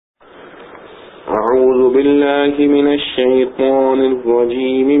أعوذ بالله من الشيطان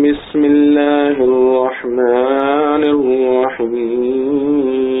الرجيم بسم الله الرحمن الرحيم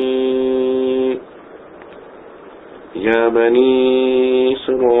يا بني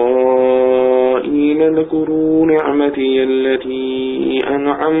إسرائيل اذكروا نعمتي التي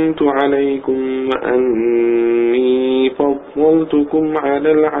أنعمت عليكم وأني فضلتكم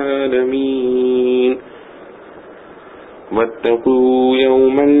على العالمين واتقوا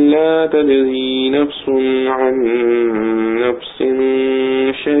يوما لا تجزي نفس عن نفس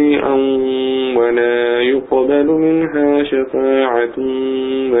شيئا ولا يقبل منها شفاعة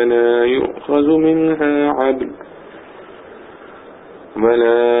ولا يؤخذ منها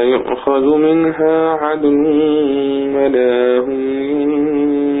عدل ولا هم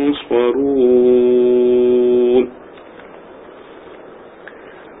ينصرون.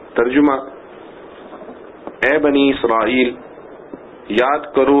 ترجمہ: اے بنی اسرائیل، یاد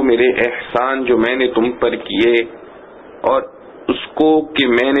کرو میرے احسان جو میں نے تم پر کیے اور اس کو کہ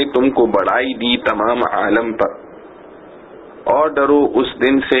میں نے تم کو بڑائی دی تمام عالم پر، اور ڈرو اس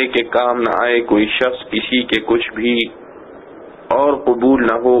دن سے کہ کام نہ آئے کوئی شخص کسی کے کچھ بھی، اور قبول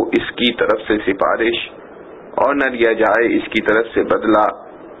نہ ہو اس کی طرف سے سفارش، اور نہ لیا جائے اس کی طرف سے بدلہ،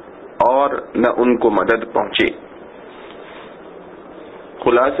 اور نہ ان کو مدد پہنچے.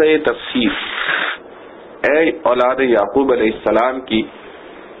 خلاصہ تفسیر: اے اولاد یعقوب علیہ السلام کی،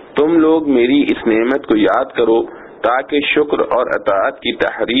 تم لوگ میری اس نعمت کو یاد کرو تاکہ شکر اور اطاعت کی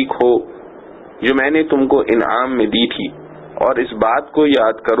تحریک ہو جو میں نے تم کو انعام میں دی تھی، اور اس بات کو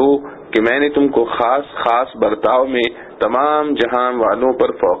یاد کرو کہ میں نے تم کو خاص خاص برتاؤ میں تمام جہان والوں پر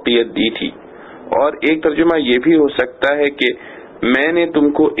فوقیت دی تھی. اور ایک ترجمہ یہ بھی ہو سکتا ہے کہ میں نے تم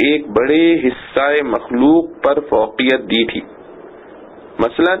کو ایک بڑے حصہ مخلوق پر فوقیت دی تھی،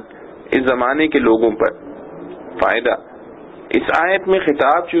 مثلا اس زمانے کے لوگوں پر. فائدہ: اس آیت میں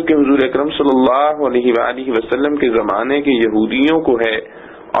خطاب چونکہ حضور اکرم صلی اللہ علیہ وآلہ وسلم کے زمانے کے یہودیوں کو ہے،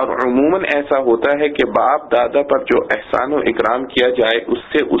 اور عموماً ایسا ہوتا ہے کہ باپ دادا پر جو احسان و اکرام کیا جائے اس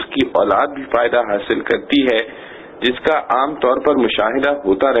سے اس کی اولاد بھی فائدہ حاصل کرتی ہے، جس کا عام طور پر مشاہدہ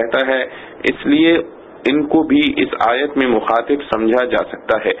ہوتا رہتا ہے، اس لیے ان کو بھی اس آیت میں مخاطب سمجھا جا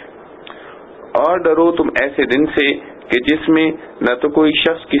سکتا ہے. اور ڈرو تم ایسے دن سے کہ جس میں نہ تو کوئی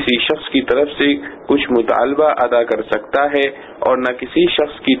شخص کسی شخص کی طرف سے کچھ مطالبہ ادا کر سکتا ہے اور نہ کسی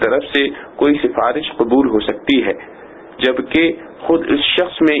شخص کی طرف سے کوئی سفارش قبول ہو سکتی ہے، جبکہ خود اس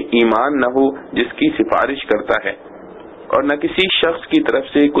شخص میں ایمان نہ ہو جس کی سفارش کرتا ہے، اور نہ کسی شخص کی طرف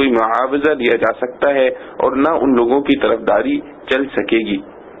سے کوئی معاوضہ لیا جا سکتا ہے اور نہ ان لوگوں کی طرفداری چل سکے گی.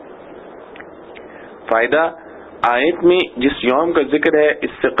 فائدہ: آیت میں جس یوم کا ذکر ہے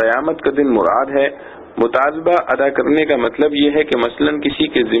اس سے قیامت کا دن مراد ہے. مطالبہ ادا کرنے کا مطلب یہ ہے کہ مثلا کسی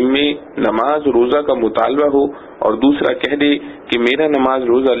کے ذمے نماز روزہ کا مطالبہ ہو اور دوسرا کہہ دے کہ میرا نماز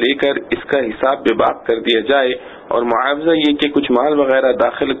روزہ لے کر اس کا حساب بے باک کر دیا جائے، اور معاوضہ یہ کہ کچھ مال وغیرہ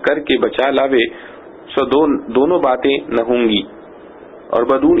داخل کر کے بچا لاوے، سو دونوں باتیں نہ ہوں گی. اور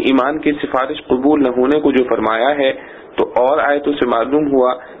بدون ایمان کے سفارش قبول نہ ہونے کو جو فرمایا ہے تو اور آیتوں سے معلوم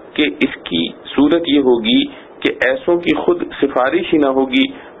ہوا کہ اس کی صورت یہ ہوگی کہ ایسوں کی خود سفارش ہی نہ ہوگی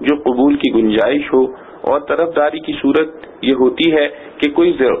جو قبول کی گنجائش ہو، اور طرفداری کی صورت یہ ہوتی ہے کہ کوئی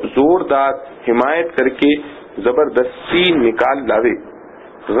زوردار حمایت کر کے زبردستی نکال لاوے.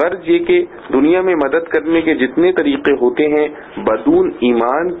 غرض یہ کہ دنیا میں مدد کرنے کے جتنے طریقے ہوتے ہیں بدون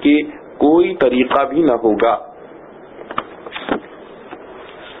ایمان کے کوئی طریقہ بھی نہ ہوگا.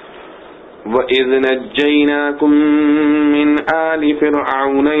 وَإِذْ نَجَّيْنَاكُمْ مِنْ آلِ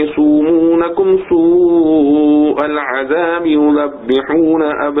فِرْعَوْنَ يَسُومُونَكُمْ سُوءَ الْعَذَابِ يُذَبِّحُونَ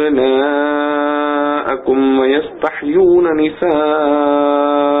أَبْنَاءَكُمْ وَيَسْتَحْيُونَ نِسَاءَكُمْ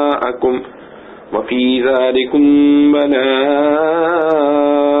وَفِي ذَلِكُمْ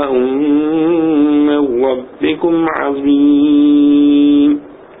بَلَاءٌ مِّن رَّبِّكُمْ عَظِيمٌ.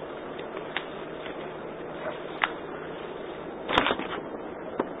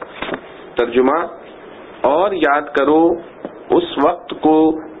 ترجمہ: اور یاد کرو اس وقت کو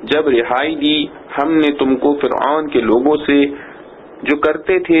جب رہائی دی ہم نے تم کو فرعون کے لوگوں سے، جو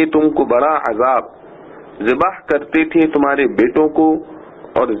کرتے تھے تم کو بڑا عذاب، ذبح کرتے تھے تمہارے بیٹوں کو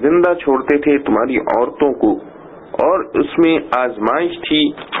اور زندہ چھوڑتے تھے تمہاری عورتوں کو، اور اس میں آزمائش تھی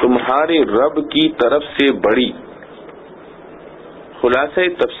تمہارے رب کی طرف سے بڑی. خلاصہ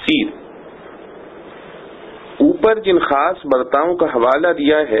تفسیر: اوپر جن خاص برتاؤں کا حوالہ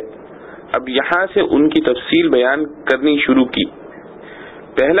دیا ہے اب یہاں سے ان کی تفصیل بیان کرنی شروع کی.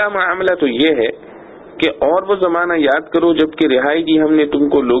 پہلا معاملہ تو یہ ہے کہ اور وہ زمانہ یاد کرو جب کہ رہائی دی ہم نے تم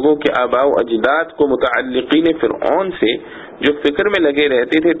کو لوگوں کے آباء و اجداد کو متعلقین فرعون سے جو فکر میں لگے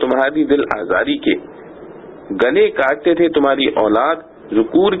رہتے تھے تمہاری دل آزاری کے، گلے کاٹتے تھے تمہاری اولاد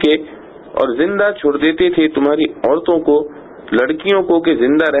ذکور کے، اور زندہ چھوڑ دیتے تھے تمہاری عورتوں کو، لڑکیوں کو کہ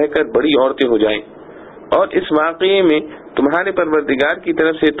زندہ رہ کر بڑی عورتیں ہو جائیں، اور اس واقعے میں تمہارے پروردگار کی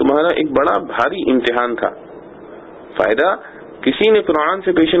طرف سے تمہارا ایک بڑا بھاری امتحان تھا۔ فائدہ، کسی نے فرعون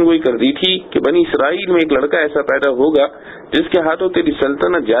سے پیشن گوئی کر دی تھی کہ بنی اسرائیل میں ایک لڑکا ایسا پیدا ہوگا جس کے ہاتھوں تیری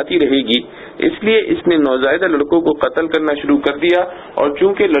سلطنت جاتی رہے گی، اس لیے اس نے نوزائیدہ لڑکوں کو قتل کرنا شروع کر دیا، اور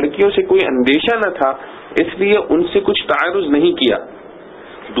چونکہ لڑکیوں سے کوئی اندیشہ نہ تھا اس لیے ان سے کچھ تعارض نہیں کیا۔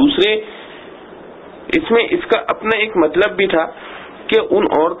 دوسرے، اس میں اس کا اپنا ایک مطلب بھی تھا کہ ان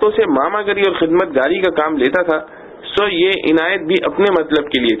عورتوں سے ماما گری اور خدمت گاری کا کام لیتا تھا، سو یہ عنایت بھی اپنے مطلب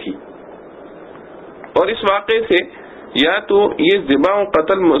کے لیے تھی۔ اور اس واقعے سے یا تو یہ ذبح و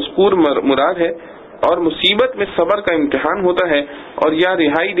قتل مذکور مراد ہے اور مصیبت میں صبر کا امتحان ہوتا ہے، اور یا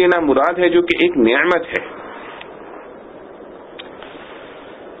رہائی دینا مراد ہے جو کہ ایک نعمت ہے۔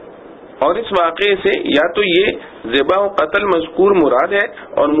 اور اس واقعے سے یا تو یہ ذبح و قتل مذکور مراد ہے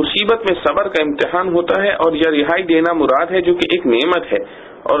اور مصیبت میں صبر کا امتحان ہوتا ہے، اور یا رہائی دینا مراد ہے جو کہ ایک نعمت ہے،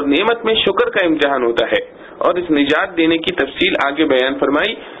 اور نعمت میں شکر کا امتحان ہوتا ہے۔ اور اس نجات دینے کی تفصیل آگے بیان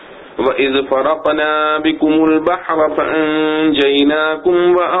فرمائی، وَإِذْ فَرَقْنَا بِكُمُ الْبَحْرَ فَأَنْجَيْنَاكُمْ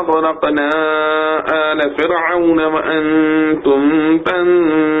وَأَغْرَقْنَا آلَ فِرْعَوْنَ وَأَنْتُمْ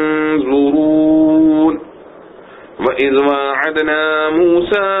تَنْظُرُونَ وَإِذْ وَاعَدْنَا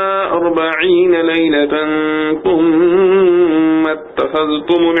مُوسَى 40 لَيْلَةً ثُمَّ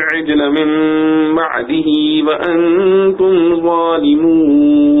اتَّخَذْتُمُ الْعِجْلَ مِنْ بَعْدِهِ وَأَنْتُمْ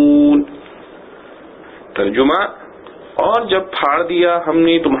ظَالِمُونَ۔ ترجمہ، اور جب پھاڑ دیا ہم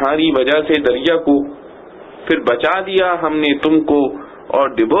نے تمہاری وجہ سے دریا کو، پھر بچا دیا ہم نے تم کو اور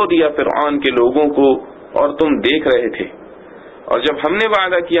ڈبو دیا فرعون کے لوگوں کو، اور تم دیکھ رہے تھے۔ اور جب ہم نے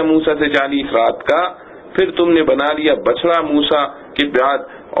وعدہ کیا موسیٰ سے 40 رات کا، پھر تم نے بنا لیا بچڑا موسیٰ کے بعد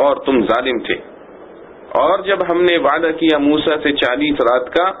اور تم ظالم تھے۔ اور جب ہم نے وعدہ کیا موسیٰ سے 40 رات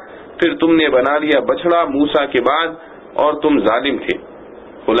کا، پھر تم نے بنا لیا بچڑا موسیٰ کے بعد اور تم ظالم تھے۔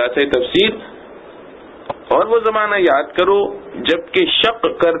 خلاصہ تفسیر، اور وہ زمانہ یاد کرو جب کہ شق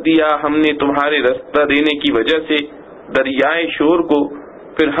کر دیا ہم نے تمہارے رستہ دینے کی وجہ سے دریائے شور کو،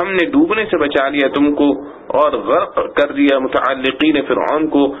 پھر ہم نے ڈوبنے سے بچا لیا تم کو اور غرق کر دیا متعلقین فرعون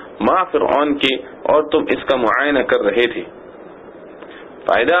کو ما فرعون کے، اور تم اس کا معائنہ کر رہے تھے۔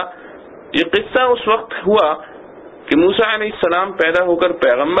 فائدہ، یہ قصہ اس وقت ہوا کہ موسیٰ علیہ السلام پیدا ہو کر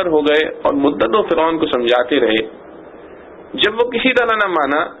پیغمبر ہو گئے اور مدتوں فرعون کو سمجھاتے رہے۔ جب وہ کسی طرح نہ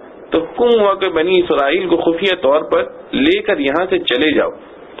مانا تو حکم ہوا کہ بنی اسرائیل کو خفیہ طور پر لے کر یہاں سے چلے جاؤ۔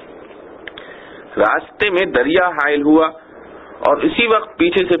 راستے میں دریا حائل ہوا اور اسی وقت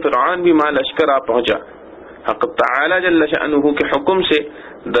پیچھے سے فرعون بھی مال لشکر آ پہنچا۔ حق تعالی جل شأنہ کے حکم سے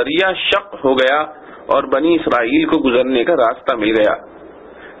دریا شق ہو گیا اور بنی اسرائیل کو گزرنے کا راستہ مل گیا۔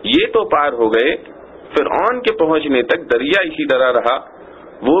 یہ تو پار ہو گئے، فرعون کے پہنچنے تک دریا اسی طرح رہا،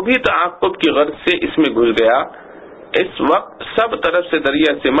 وہ بھی تعاقب کی غرض سے اس میں گھس گیا۔ اس وقت سب طرف سے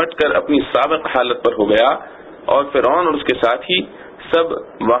دریا سمٹ کر اپنی سابق حالت پر ہو گیا، اور فرعون اور اس کے ساتھی سب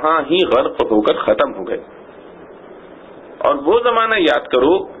وہاں ہی غرق ہو کر ختم ہو گئے۔ اور وہ زمانہ یاد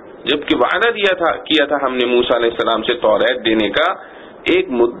کرو جب کہ وعدہ کیا تھا ہم نے موسیٰ علیہ السلام سے توریت دینے کا، ایک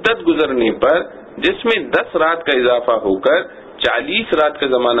مدت گزرنے پر جس میں 10 رات کا اضافہ ہو کر 40 رات کا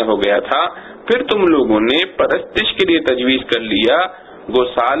زمانہ ہو گیا تھا، پھر تم لوگوں نے پرستش کے لیے تجویز کر لیا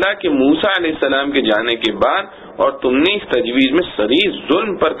گوسالہ کے موسیٰ علیہ السلام کے جانے کے بعد، اور تم نے اس تجویز میں صریح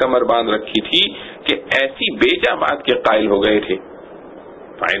ظلم پر کمر باندھ رکھی تھی کہ ایسی بیجا بات کے قائل ہو گئے تھے۔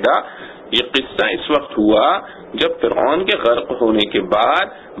 فائدہ، یہ قصہ اس وقت ہوا جب فرعون کے غرق ہونے کے بعد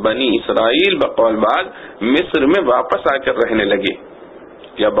بنی اسرائیل بقول بعد مصر میں واپس آ کر رہنے لگے،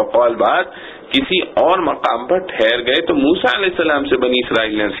 یا بقول بعد کسی اور مقام پر ٹھہر گئے، تو موسیٰ علیہ السلام سے بنی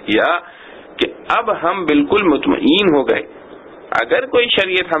اسرائیل نے عرض کیا کہ اب ہم بالکل مطمئن ہو گئے، اگر کوئی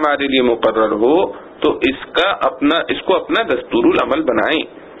شریعت ہمارے لیے مقرر ہو تو اس کو اپنا دستور العمل بنائیں۔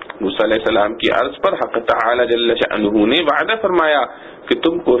 موسیٰ علیہ السلام کی عرض پر حق تعالی جل شأنہ نے وعدہ فرمایا کہ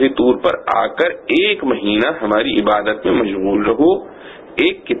تم کوہ طور پر آ کر 1 مہینہ ہماری عبادت میں مشغول رہو،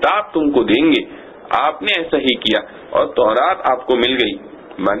 ایک کتاب تم کو دیں گے۔ آپ نے ایسا ہی کیا اور تورات آپ کو مل گئی،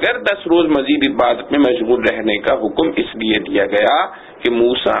 مگر 10 روز مزید عبادت میں مشغول رہنے کا حکم اس لیے دیا گیا کہ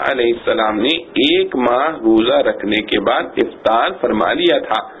موسیٰ علیہ السلام نے 1 ماہ روزہ رکھنے کے بعد افطار فرما لیا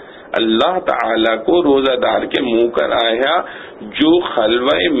تھا۔ اللہ تعالیٰ کو روزہ دار کے منہ کر آیا جو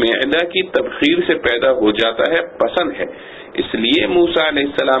خلوہ معدہ کی تبخیر سے پیدا ہو جاتا ہے پسند ہے، اس لیے موسیٰ علیہ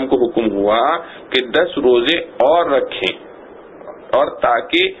السلام کو حکم ہوا کہ 10 روزے اور رکھیں، اور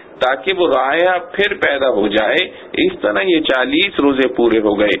تاکہ وہ رایا پھر پیدا ہو جائے۔ اس طرح یہ 40 روزے پورے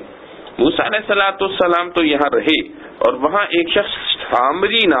ہو گئے۔ موسیٰ علیہ السلام تو یہاں رہے، اور وہاں ایک شخص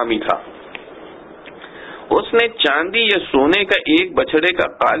سامری نامی تھا، اس نے چاندی یا سونے کا ایک بچڑے کا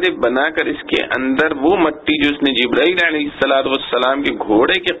قالب بنا کر اس کے اندر وہ مٹی جو اس نے جبرائیل علیہ السلام کے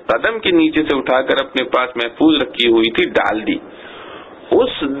گھوڑے کے قدم کے نیچے سے اٹھا کر اپنے پاس محفوظ رکھی ہوئی تھی ڈال دی.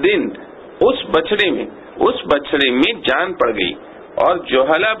 اس دن اس بچڑے میں جان پڑ گئی اور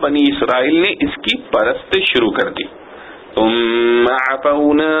جوہلا بنی اسرائیل نے اس کی پرستش شروع کر دی. ثم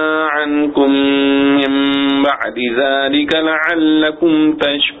عفونا عنكم من بعد ذلك لعلكم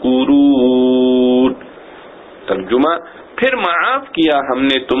تشكرون. ترجمہ پھر معاف کیا ہم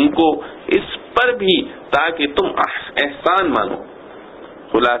نے تم کو اس پر بھی تاکہ تم احسان مانو.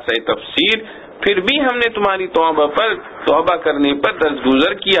 خلاصہ تفسیر پھر بھی ہم نے تمہاری توبہ کرنے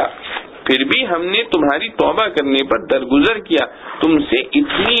پر درگزر کیا تم سے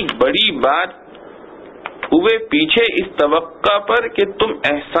اتنی بڑی بات ہوئے پیچھے اس توقع پر کہ تم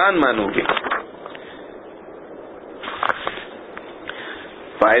احسان مانو گے.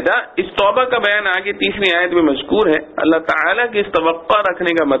 فائدہ اس توبہ کا بیان آگے تیسری آیت میں مذکور ہے. اللہ تعالیٰ کے اس توقع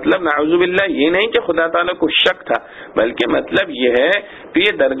رکھنے کا مطلب نعوذ باللہ یہ نہیں کہ خدا تعالیٰ کو شک تھا، بلکہ مطلب یہ ہے کہ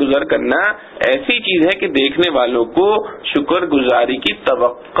یہ درگزر کرنا ایسی چیز ہے کہ دیکھنے والوں کو شکر گزاری کی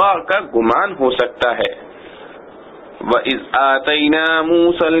توقع کا گمان ہو سکتا ہے. وَإِذْ آتَيْنَا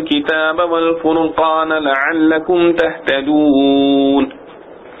مُوسَى الْكِتَابَ وَالْفُرْقَانَ لَعَلَّكُمْ تَهْتَدُونَ.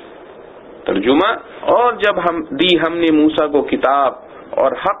 ترجمہ اور جب ہم نے موسیٰ کو کتاب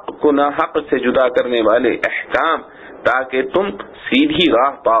اور حق کو ناحق سے جدا کرنے والے احکام تاکہ تم سیدھی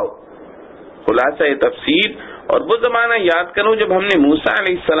راہ پاؤ. خلاصہ تفسیر اور وہ زمانہ یاد کرو جب ہم نے موسیٰ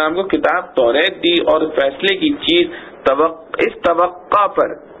علیہ السلام کو کتاب توریت دی اور فیصلے کی چیز اس توقع پر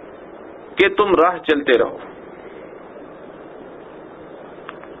کہ تم راہ چلتے رہو.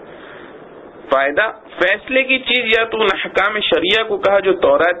 فائدہ فیصلے کی چیز یا تو ان احکام شریعہ کو کہا جو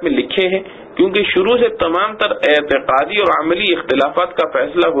توریت میں لکھے ہیں کیونکہ شروع سے تمام تر اعتقادی اور عملی اختلافات کا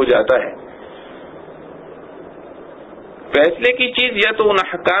فیصلہ ہو جاتا ہے. فیصلے کی چیز یا تو ان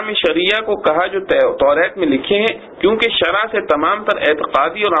احکام شریعہ کو کہا جو توریت میں لکھے ہیں کیونکہ شرع سے تمام تر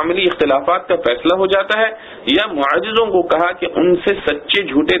اعتقادی اور عملی اختلافات کا فیصلہ ہو جاتا ہے، یا معجزوں کو کہا کہ ان سے سچے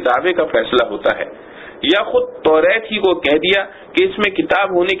جھوٹے دعوے کا فیصلہ ہوتا ہے، یا خود توریت ہی کو کہہ دیا کہ اس میں کتاب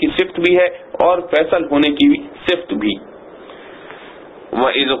ہونے کی صفت بھی ہے اور فیصل ہونے کی صفت بھی.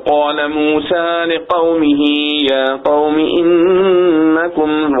 وَإِذْ قَالَ مُوسَى لِقَوْمِهِ يَا قَوْمِ إِنَّكُمْ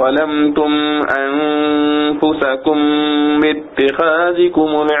ظَلَمْتُمْ أَنفُسَكُمْ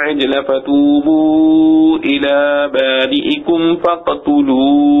بِاتِّخَاذِكُمُ الْعِجْلَ فَتُوبُوا إِلَى بَارِئِكُمْ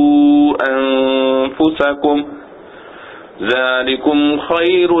فَاقْتُلُوا أَنفُسَكُمْ ذَلِكُمْ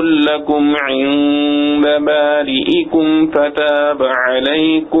خَيْرٌ لَكُمْ عِندَ بَارِئِكُمْ فَتَابَ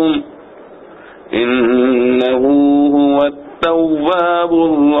عَلَيْكُمْ إِنَّهُ هُوَ التواب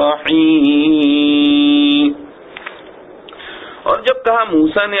الرحیم. اور جب کہا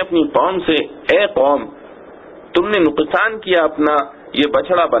موسیٰ نے اپنی قوم سے اے قوم تم نے نقصان کیا اپنا یہ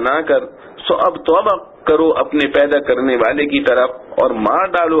بچڑا بنا کر، سو اب توبہ کرو اپنے پیدا کرنے والے کی طرف اور مار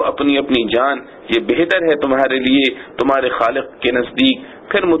ڈالو اپنی اپنی جان، یہ بہتر ہے تمہارے لیے تمہارے خالق کے نزدیک.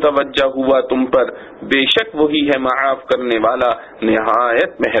 پھر متوجہ ہوا تم پر، بے شک وہی ہے معاف کرنے والا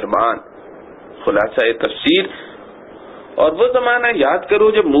نہایت مہربان. خلاصہ تفسیر اور وہ زمانہ یاد کرو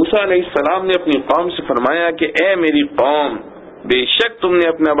جب موسیٰ علیہ السلام نے اپنی قوم سے فرمایا کہ اے میری قوم بے شک تم نے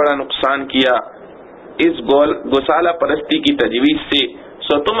اپنا بڑا نقصان کیا اس گوسالہ پرستی کی تجویز سے،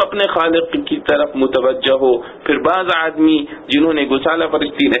 سو تم اپنے خالق کی طرف متوجہ ہو. پھر بعض آدمی جنہوں نے گوسالہ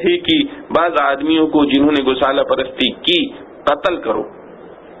پرستی نہیں کی، بعض آدمیوں کو جنہوں نے گوسالہ پرستی کی قتل کرو.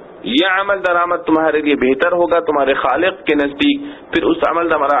 یہ عمل درآمد تمہارے لیے بہتر ہوگا تمہارے خالق کے نزدیک. پھر اس عمل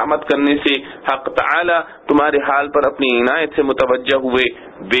درآمد کرنے سے حق تعالی تمہارے حال پر اپنی عنایت سے متوجہ ہوئے.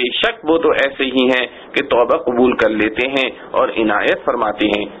 بے شک وہ تو ایسے ہی ہیں کہ توبہ قبول کر لیتے ہیں اور عنایت فرماتے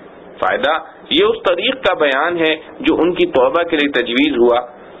ہیں. فائدہ یہ اس طریق کا بیان ہے جو ان کی توبہ کے لیے تجویز ہوا،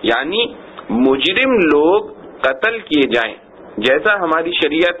 یعنی مجرم لوگ قتل کیے جائیں. جیسا ہماری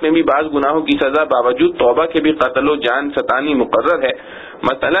شریعت میں بھی بعض گناہوں کی سزا باوجود توبہ کے بھی قتل و جان ستانی مقرر ہے.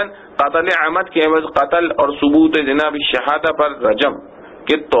 مثلا قتل عمد کے عوض قتل اور ثبوت زنا بالشہادہ پر رجم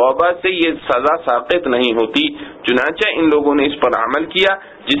کہ توبہ سے یہ سزا ساقط نہیں ہوتی. چنانچہ ان لوگوں نے اس پر عمل کیا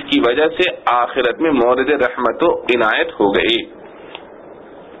جس کی وجہ سے آخرت میں مورد رحمت و عنایت ہو گئی.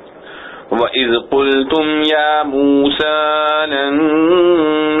 وَإِذْ قُلْتُمْ يَا مُوسَى لَن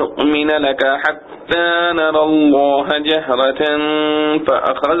نُؤْمِنَ لَكَ حَتَّى نَرَى اللَّهَ جَهْرَةً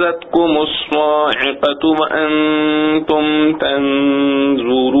فَأَخَذَتْكُمُ الصَّاعِقَةُ وَأَنْتُمْ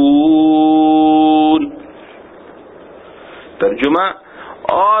تَنْظُرُونَ. ترجمہ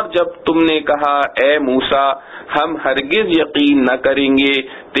اور جب تم نے کہا اے موسیٰ ہم ہرگز یقین نہ کریں گے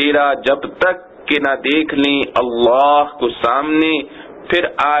تیرا جب تک کہ نہ دیکھ لیں اللہ کو سامنے، پھر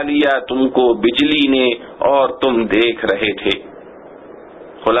آ لیا تم کو بجلی نے اور تم دیکھ رہے تھے۔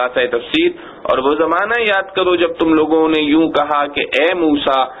 خلاصہ تفسیر، اور وہ زمانہ یاد کرو جب تم لوگوں نے یوں کہا کہ اے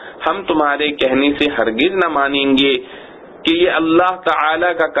موسیٰ ہم تمہارے کہنے سے ہرگز نہ مانیں گے کہ یہ اللہ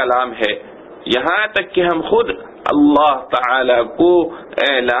تعالی کا کلام ہے، یہاں تک کہ ہم خود اللہ تعالی کو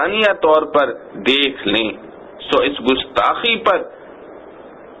اعلانیہ طور پر دیکھ لیں۔ سو اس گستاخی پر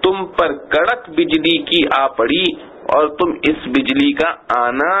تم پر کڑک بجلی کی آ پڑی اور تم اس بجلی کا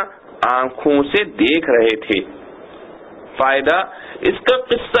آنا آنکھوں سے دیکھ رہے تھے۔ فائدہ، اس کا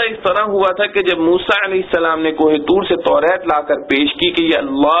قصہ اس طرح ہوا تھا کہ جب موسیٰ علیہ السلام نے کوہ طور سے توریت لا کر پیش کی کہ یہ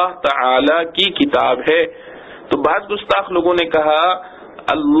اللہ تعالی کی کتاب ہے، تو بعض گستاخ لوگوں نے کہا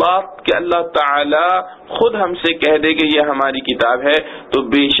اللہ تعالی خود ہم سے کہہ دے کہ یہ ہماری کتاب ہے تو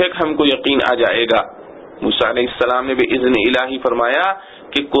بے شک ہم کو یقین آ جائے گا۔ موسیٰ علیہ السلام نے بإذن الہی فرمایا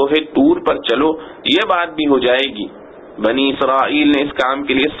کہ کوہ طور پر چلو، یہ بات بھی ہو جائے گی۔ بنی اسرائیل نے اس کام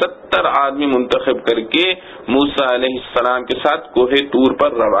کے لیے 70 آدمی منتخب کر کے موسیٰ علیہ السلام کے ساتھ کوہ طور پر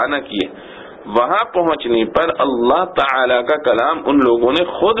روانہ کیے۔ وہاں پہنچنے پر اللہ تعالی کا کلام ان لوگوں نے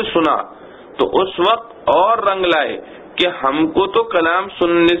خود سنا تو اس وقت اور رنگ لائے کہ ہم کو تو کلام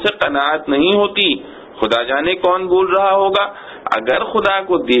سننے سے قناعت نہیں ہوتی، خدا جانے کون بول رہا ہوگا، اگر خدا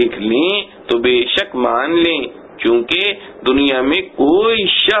کو دیکھ لیں تو بے شک مان لیں، چونکہ دنیا میں کوئی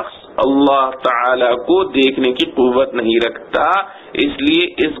شخص اللہ تعالی کو دیکھنے کی قوت نہیں رکھتا، اس لیے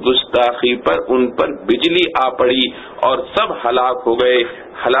اس گستاخی پر ان پر بجلی آ پڑی اور سب ہلاک ہو گئے۔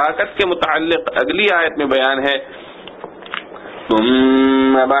 ہلاکت کے متعلق اگلی آیت میں بیان ہے،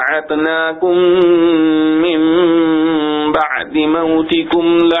 ثم بعثناکم من بعد موتکم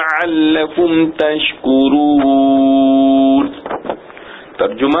لعلکم تشکرون۔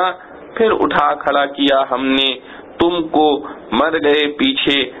 ترجمہ، پھر اٹھا کھڑا کیا ہم نے تم کو مر گئے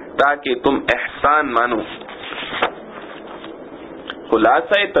پیچھے تاکہ تم احسان مانو۔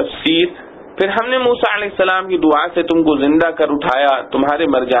 خلاصہ تفسیر، پھر ہم نے موسیٰ علیہ السلام کی دعا سے تم کو زندہ کر اٹھایا تمہارے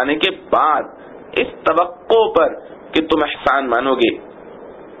مر جانے کے بعد اس توقع پر کہ تم احسان مانو گے۔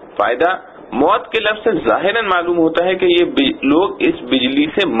 فائدہ، موت کے لفظ سے ظاہراً معلوم ہوتا ہے کہ یہ لوگ اس بجلی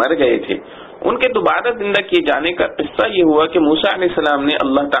سے مر گئے تھے۔ ان کے دوبارہ زندہ کیے جانے کا قصہ یہ ہوا کہ موسیٰ علیہ السلام نے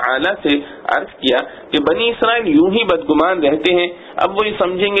اللہ تعالیٰ سے عرض کیا کہ بنی اسرائیل یوں ہی بدگمان رہتے ہیں، اب وہ یہ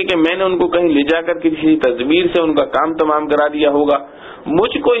سمجھیں گے کہ میں نے ان کو کہیں لے جا کر کسی تدبیر سے ان کا کام تمام کرا دیا ہوگا،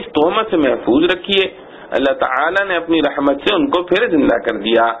 مجھ کو اس تہمت سے محفوظ رکھیے۔ اللہ تعالیٰ نے اپنی رحمت سے ان کو پھر زندہ کر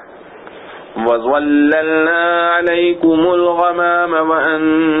دیا۔ وَظَلَّلْنَا عَلَيْكُمُ الْغَمَامَ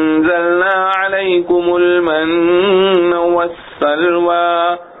وَأَنزَلْنَا عَلَيْكُمُ الْمَنَّ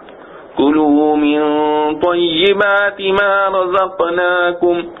وَالسَّلْوَىٰ كُلُوا مِن طَيِّبَاتِ مَا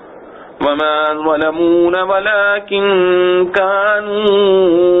رَزَقْنَاكُمْ وَمَا ظَلَمُونَا وَلَكِن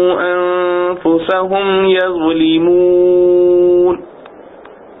كَانُوا أَنفُسَهُمْ يَظْلِمُونَ۔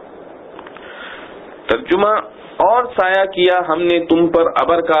 ترجمہ، اور سایہ کیا ہم نے تم پر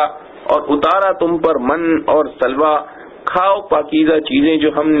ابر کا اور اتارا تم پر من اور سلوہ، کھاؤ پاکیزہ چیزیں جو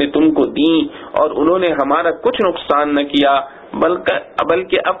ہم نے تم کو دیں اور انہوں نے ہمارا کچھ نقصان نہ کیا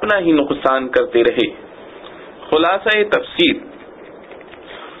بلکہ اپنا ہی نقصان کرتے رہے۔ خلاصہ تفسیر،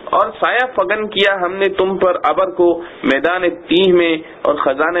 اور سایہ فگن کیا ہم نے تم پر ابر کو میدان تیہ میں اور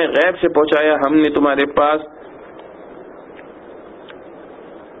خزانہ غیب سے پہنچایا ہم نے تمہارے پاس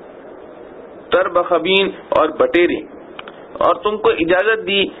تربخبین اور بٹیرے، اور تم کو اجازت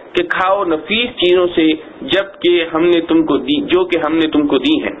دی کہ کھاؤ نفیس چیزوں سے جبکہ ہم نے تم کو دی جو کہ ہم نے تم کو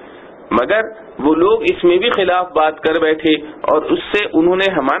دی ہیں، مگر وہ لوگ اس میں بھی خلاف بات کر بیٹھے اور اس سے انہوں نے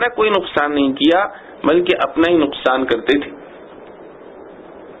ہمارا کوئی نقصان نہیں کیا بلکہ اپنا ہی نقصان کرتے تھے۔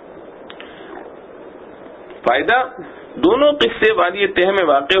 فائدہ، دونوں قصے وادی تہ میں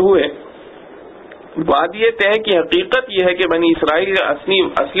واقع ہوئے۔ وادی تہ کی حقیقت یہ ہے کہ بنی اسرائیل کا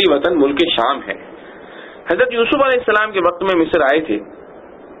اصلی وطن ملک شام ہے۔ حضرت یوسف علیہ السلام کے وقت میں مصر آئے تھے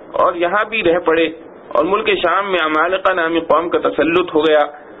اور یہاں بھی رہ پڑے، اور ملک شام میں عمالقہ نامی قوم کا تسلط ہو گیا۔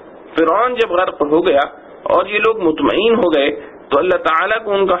 فرعون جب غرق ہو گیا اور یہ لوگ مطمئن ہو گئے تو اللہ تعالیٰ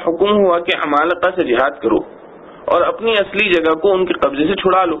کو ان کا حکم ہوا کہ عمالقہ سے جہاد کرو اور اپنی اصلی جگہ کو ان کے قبضے سے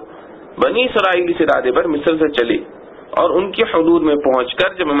چھڑا لو۔ بنی اسرائیل اس ارادے پر مصر سے چلے اور ان کی حدود میں پہنچ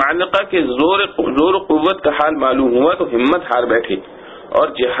کر جب عمالقہ کے زور و قوت کا حال معلوم ہوا تو ہمت ہار بیٹھے اور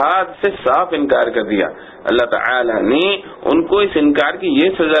جہاد سے صاف انکار کر دیا۔ اللہ تعالی نے ان کو اس انکار کی یہ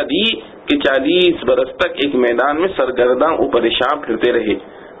سزا دی کہ 40 برس تک ایک میدان میں سرگرداں و پریشان پھرتے رہے،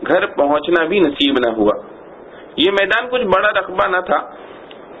 گھر پہنچنا بھی نصیب نہ ہوا۔ یہ میدان کچھ بڑا رقبہ نہ تھا،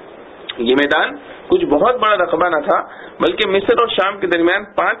 یہ میدان کچھ بہت بڑا رقبہ نہ تھا بلکہ مصر اور شام کے درمیان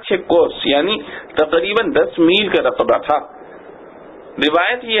 5-6 کوس یعنی تقریباً 10 میل کا رقبہ تھا۔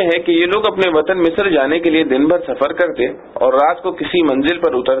 روایت یہ ہے کہ یہ لوگ اپنے وطن مصر جانے کے لیے دن بھر سفر کرتے اور رات کو کسی منزل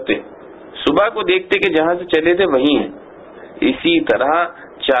پر اترتے، صبح کو دیکھتے کہ جہاں سے چلے تھے وہیں ہیں۔ اسی طرح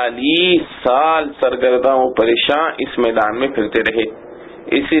 40 سال سرگرداں و پریشان اس میدان میں پھرتے رہے،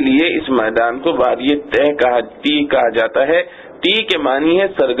 اسی لیے اس میدان کو وادی تہ کہا جاتا ہے۔ تی کے معنی ہے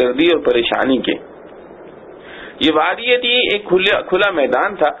سرگردی اور پریشانی کے۔ یہ وادی تی ایک کھلا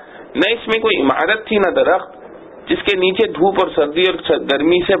میدان تھا، نہ اس میں کوئی عمارت تھی نہ درخت جس کے نیچے دھوپ اور سردی اور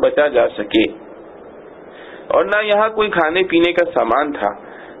گرمی سے بچا جا سکے، اور نہ یہاں کوئی کھانے پینے کا سامان تھا،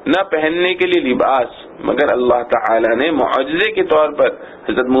 نہ پہننے کے لیے لباس، مگر اللہ تعالی نے معجزے کے طور پر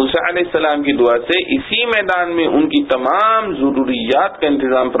حضرت موسیٰ علیہ السلام کی دعا سے اسی میدان میں ان کی تمام ضروریات کا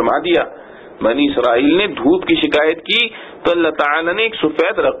انتظام فرما دیا۔ بنی اسرائیل نے دھوپ کی شکایت کی تو اللہ تعالی نے ایک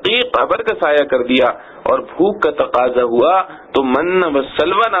سفید رقیق ابر کا سایہ کر دیا، اور بھوک کا تقاضا ہوا تو من و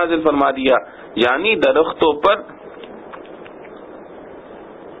سلوہ نازل فرما دیا، یعنی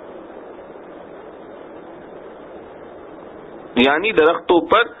درختوں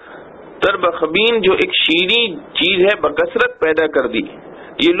پر تربخبین جو ایک شیریں چیز ہے بکثرت پیدا کر دی۔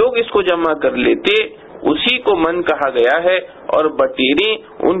 یہ لوگ اس کو جمع کر لیتے، اسی کو من کہا گیا ہے، اور بٹیریں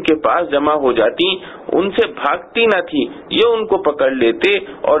ان کے پاس جمع ہو جاتی، ان سے بھاگتی نہ تھی، یہ ان کو پکڑ لیتے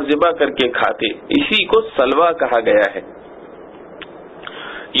اور ذبح کر کے کھاتے، اسی کو سلوہ کہا گیا ہے۔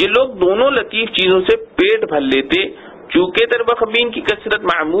 یہ لوگ دونوں لطیف چیزوں سے پیٹ بھر لیتے، چونکہ تربخبین کی کثرت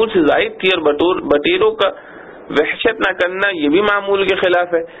معمول سے زائد تھی اور بٹیروں کا وحشت نہ کرنا یہ بھی معمول کے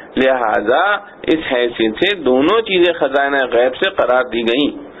خلاف ہے، لہذا اس حیثیت سے دونوں چیزیں خزانہ غیب سے قرار دی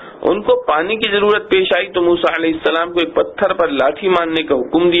گئیں۔ ان کو پانی کی ضرورت پیش آئی تو موسیٰ علیہ السلام کو ایک پتھر پر لاٹھی مارنے کا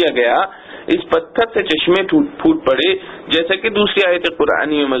حکم دیا گیا، اس پتھر سے چشمے پھوٹ پڑے، جیسا کہ دوسری آیت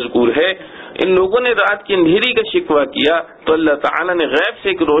قرآنی میں مذکور ہے۔ ان لوگوں نے رات کی اندھیری کا شکوہ کیا تو اللہ تعالیٰ نے غیب سے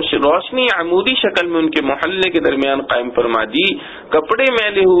ایک روشنی عمودی شکل میں ان کے محلے کے درمیان قائم فرما دی، کپڑے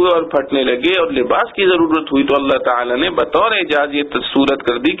میلے ہوئے اور پھٹنے لگے، اور لباس کی ضرورت ہوئی تو اللہ تعالیٰ نے بطور اعجاز یہ صورت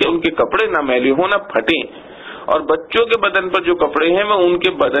کر دی کہ ان کے کپڑے نہ میلے ہوں نہ پھٹیں، اور بچوں کے بدن پر جو کپڑے ہیں وہ ان کے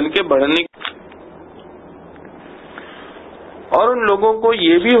بدن کے بڑھنے، اور ان لوگوں کو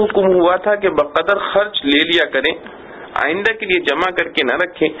یہ بھی حکم ہوا تھا کہ بقدر خرچ لے لیا کریں، آئندہ کے لیے جمع کر کے نہ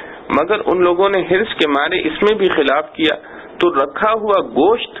رکھیں، مگر ان لوگوں نے حرص کے مارے اس میں بھی خلاف کیا تو رکھا ہوا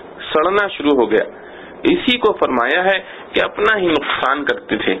گوشت سڑنا شروع ہو گیا، اسی کو فرمایا ہے کہ اپنا ہی نقصان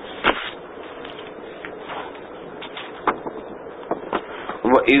کرتے تھے۔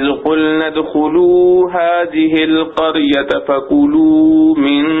 وَإِذْ قُلْنَا ادْخُلُوا هَٰذِهِ الْقَرْيَةَ فَكُلُوا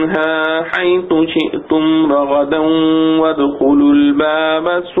مِنْهَا حَيْثُ شِئْتُمْ رَغَدًا وَادْخُلُوا الْبَابَ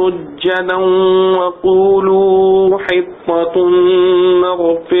سُجَّدًا وَقُولُوا حِطَّةٌ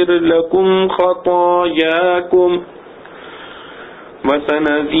نَغْفِرْ لَكُمْ خَطَايَاكُمْ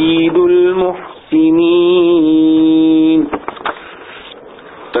وَسَنَزِيدُ الْمُحْسِنِينَ۔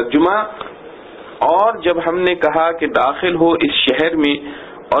 ترجمہ: اور جب ہم نے کہا کہ داخل ہو اس شہر میں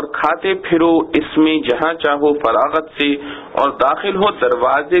اور کھاتے پھرو اس میں جہاں چاہو فراغت سے، اور داخل ہو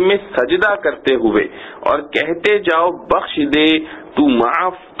دروازے میں سجدہ کرتے ہوئے اور کہتے جاؤ بخش دے تو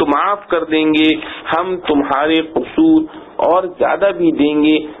معاف کر دیں گے ہم تمہارے قصور، اور زیادہ بھی دیں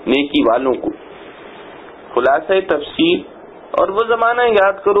گے نیکی والوں کو۔ خلاصہ تفسیر: اور وہ زمانہ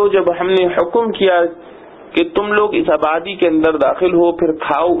یاد کرو جب ہم نے حکم کیا کہ تم لوگ اس آبادی کے اندر داخل ہو، پھر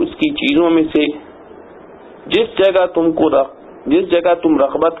کھاؤ اس کی چیزوں میں سے جس جگہ تم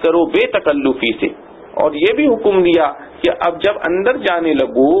رغبت کرو بے تکلفی سے، اور یہ بھی حکم دیا کہ اب جب اندر جانے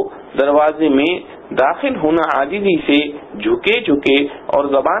لگو دروازے میں داخل ہونا عاجزی سے، جھکے اور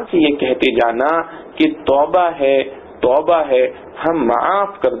زبان سے یہ کہتے جانا کہ توبہ ہے ہم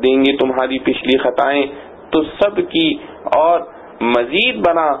معاف کر دیں گے تمہاری پچھلی خطائیں تو سب کی، اور مزید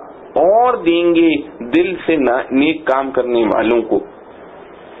بنا اور دیں گے دل سے نیک کام کرنے والوں کو۔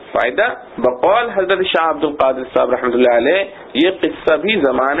 فائدہ: بقول حضرت شاہ عبد القادر صاحب رحمۃ اللہ علیہ یہ قصہ بھی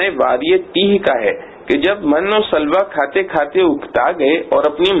زمانے وادی تیہ کا ہے کہ جب من و سلوہ کھاتے کھاتے اکتا گئے اور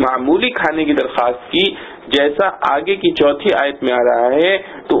اپنی معمولی کھانے کی درخواست کی، جیسا آگے کی چوتھی آیت میں آ رہا ہے،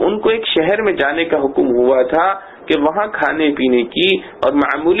 تو ان کو ایک شہر میں جانے کا حکم ہوا تھا کہ وہاں کھانے پینے کی اور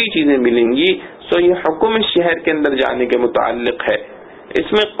معمولی چیزیں ملیں گی، سو یہ حکم اس شہر کے اندر جانے کے متعلق ہے۔ اس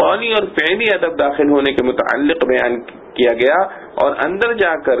میں قولی اور فعلی ادب داخل ہونے کے متعلق بیان کیا گیا اور اندر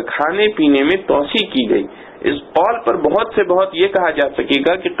جا کر کھانے پینے میں توسیع کی گئی۔ اس قول پر بہت سے بہت یہ کہا جا سکے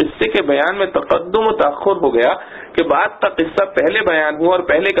گا کہ قصے کے بیان میں تقدم و تاخر ہو گیا کہ بعد کا قصہ پہلے بیان ہوا اور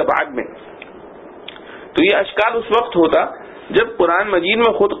پہلے کا بعد میں، تو یہ اشکال اس وقت ہوتا جب قرآن مجید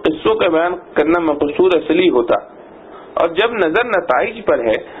میں خود قصوں کا بیان کرنا مقصود اصلی ہوتا، اور جب نظر نتائج پر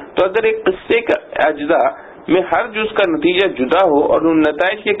ہے تو اگر ایک قصے کا اجزاء میں ہر جز کا نتیجہ جدا ہو اور ان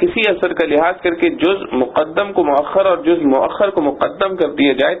نتائج کے کسی اثر کا لحاظ کر کے جز مقدم کو مؤخر اور جز مؤخر کو مقدم کر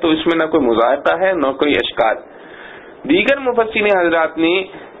دیا جائے تو اس میں نہ کوئی مذائقہ ہے نہ کوئی اشکال۔ دیگر مفسرین حضرات نے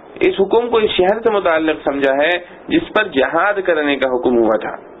اس حکم کو اس شہر سے متعلق سمجھا ہے جس پر جہاد کرنے کا حکم ہوا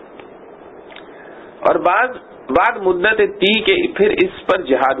تھا، اور بعد مدت تی کے پھر اس پر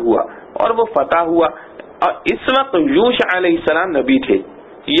جہاد ہوا اور وہ فتح ہوا، اور اس وقت یوشع علیہ السلام نبی تھے۔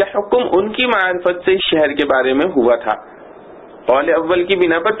 یہ حکم ان کی معرفت سے اس شہر کے بارے میں ہوا تھا۔ قول اول کی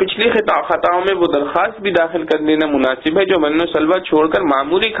بنا پر پچھلی خطاؤں میں وہ درخواست بھی داخل کر لینا مناسب ہے جو من و سلوہ چھوڑ کر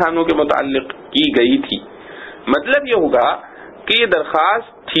معمولی کھانوں کے متعلق کی گئی تھی۔ مطلب یہ ہوگا کہ یہ درخواست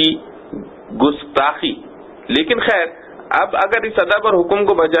تھی گستاخی، لیکن خیر اب اگر اس ادب اور حکم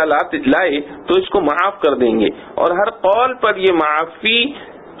کو بجا لائے تو اس کو معاف کر دیں گے، اور ہر قول پر یہ معافی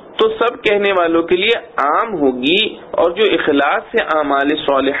تو سب کہنے والوں کے لیے عام ہوگی، اور جو اخلاص سے اعمال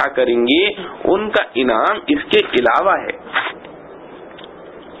صالحہ کریں گے ان کا انعام اس کے علاوہ ہے۔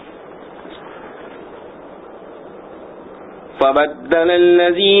 فَبَدَّلَ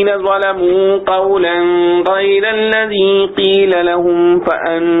الَّذِينَ ظَلَمُوا قَوْلًا غَيْرَ الَّذِي قِيلَ لَهُمْ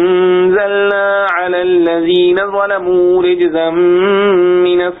فَأَنزَلْنَا عَلَى الَّذِينَ ظَلَمُوا رِجْزًا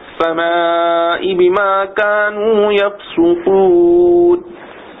مِّنَ السَّمَاءِ بِمَا كَانُوا يَفْسُقُونَ۔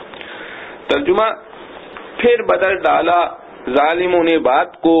 ترجمہ، پھر بدل ڈالا ظالموں نے بات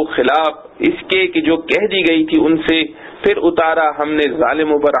کو خلاف اس کے کہ جو کہہ دی گئی تھی ان سے، پھر اتارا ہم نے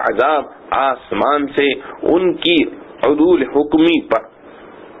ظالموں پر عذاب آسمان سے ان کی عدول حکمی پر۔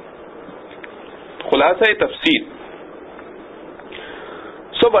 خلاصہ تفسیر،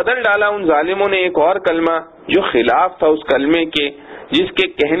 سو بدل ڈالا ان ظالموں نے ایک اور کلمہ جو خلاف تھا اس کلمے کے جس کے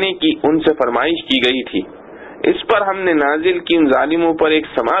کہنے کی ان سے فرمائش کی گئی تھی۔ اس پر ہم نے نازل کی ان ظالموں پر ایک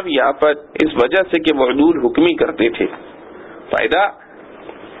سماوی آفت، اس وجہ سے کہ وہ عدول حکمی کرتے تھے۔ فائدہ،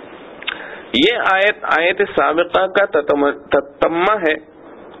 یہ آیت سابقہ کا تتمہ ہے۔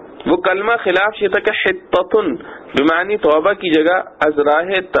 وہ کلمہ خلاف شیطہ کا حتتن بمعنی توبہ کی جگہ ازراہ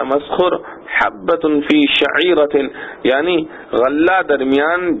تمسخر حبتن فی شعیرت یعنی غلہ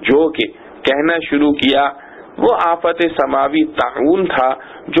درمیان جو کے کہنا شروع کیا، وہ آفت سماوی طاعون تھا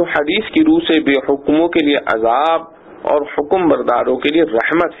جو حدیث کی روح سے بے حکموں کے لیے عذاب اور حکم برداروں کے لیے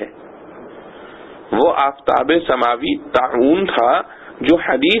رحمت ہے۔ وہ آفتاب سماوی طاعون تھا جو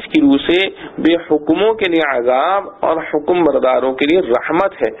حدیث کی روح سے بے حکموں کے لیے عذاب اور حکم برداروں کے لیے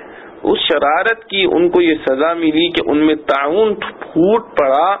رحمت ہے۔ اس شرارت کی ان کو یہ سزا ملی کہ ان میں طاعون پھوٹ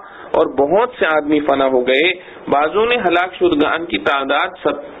پڑا اور بہت سے آدمی فنا ہو گئے۔ بعضوں نے ہلاک شدگان کی تعداد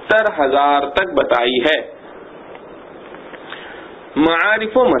 70,000 تک بتائی ہے۔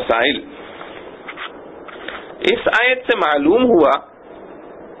 معارف و مسائل، اس آیت سے معلوم ہوا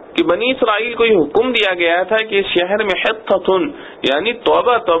کہ بنی اسرائیل کو یہ حکم دیا گیا تھا کہ اس شہر میں حتتن یعنی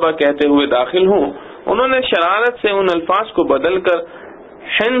توبہ توبہ کہتے ہوئے داخل ہوں۔ انہوں نے شرارت سے ان الفاظ کو بدل کر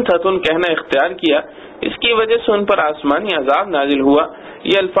حنتتن کہنا اختیار کیا، اس کی وجہ سے ان پر آسمانی عذاب نازل ہوا۔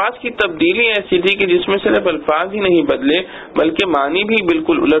 یہ الفاظ کی تبدیلی ایسی تھی کہ جس میں صرف الفاظ ہی نہیں بدلے بلکہ معنی بھی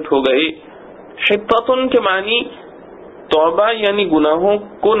بالکل الٹ ہو گئے۔ حتتن کے معنی توبہ یعنی گناہوں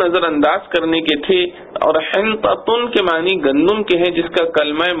کو نظر انداز کرنے کے تھے، اور حنتتن کے معنی گندم کے ہیں جس کا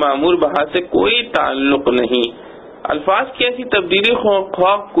کلمہ معمور بہا سے کوئی تعلق نہیں۔ الفاظ کی ایسی تبدیلی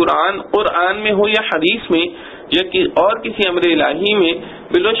خواہ قرآن میں ہو یا حدیث میں یا اور کسی امر الہی میں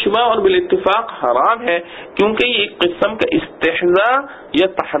بلا شبہ اور بالاتفاق حرام ہے، کیونکہ یہ ایک قسم کا استہزاء یا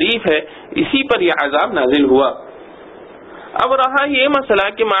تحریف ہے، اسی پر یہ عذاب نازل ہوا۔ اب رہا یہ مسئلہ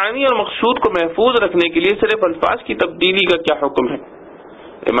کہ معنی اور مقصود کو محفوظ رکھنے کے لیے صرف الفاظ کی تبدیلی کا کیا حکم ہے۔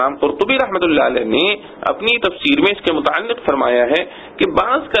 امام قرطبی رحمۃ اللہ علیہ نے اپنی تفسیر میں اس کے متعلق فرمایا ہے کہ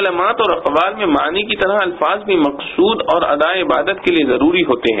بعض کلمات اور اقوال میں معنی کی طرح الفاظ بھی مقصود اور ادائے عبادت کے لیے ضروری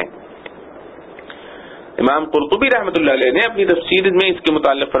ہوتے ہیں۔ امام قرطبی رحمۃ اللہ علیہ نے اپنی تفسیر میں اس کے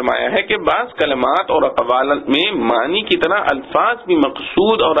متعلق فرمایا ہے کہ بعض کلمات اور اقوال میں معنی کی طرح الفاظ بھی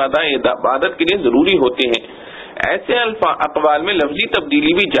مقصود اور ادائے عبادت کے لیے ضروری ہوتے ہیں۔ ایسے اقوال میں لفظی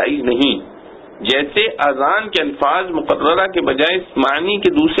تبدیلی بھی جائز نہیں، جیسے اذان کے الفاظ مقررہ کے بجائے معنی کے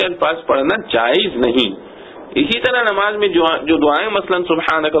دوسرے الفاظ پڑھنا جائز نہیں۔ اسی طرح نماز میں جو دعائیں مثلا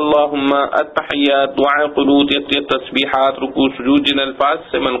سبحانک اللہم، التحیات، دعائیں قنوت، تسبیحات، رکوع، سجود جن الفاظ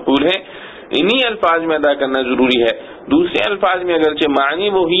سے منقول ہیں انہی الفاظ میں ادا کرنا ضروری ہے۔ دوسرے الفاظ میں اگرچہ معنی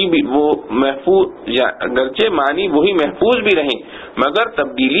وہی محفوظ بھی رہیں مگر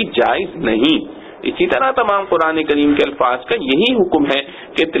تبدیلی جائز نہیں۔ اسی طرح تمام قرآن کریم کے الفاظ کا یہی حکم ہے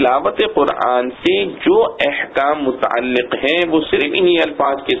کہ تلاوت قرآن سے جو احکام متعلق ہیں وہ صرف انہی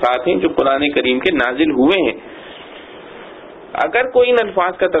الفاظ کے ساتھ ہیں جو قرآن کریم کے نازل ہوئے ہیں۔ اگر کوئی ان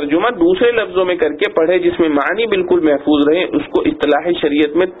الفاظ کا ترجمہ دوسرے لفظوں میں کر کے پڑھے جس میں معنی بالکل محفوظ رہے، اس کو اصطلاح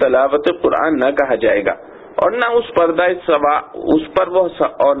شریعت میں تلاوت قرآن نہ کہا جائے گا، اور نہ اس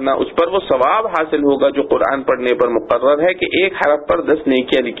پر وہ ثواب حاصل ہوگا جو قرآن پڑھنے پر مقرر ہے کہ ایک حرف پر 10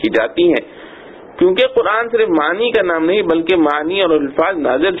 نیکیاں لکھی جاتی ہیں، کیونکہ قرآن صرف معنی کا نام نہیں بلکہ معنی اور الفاظ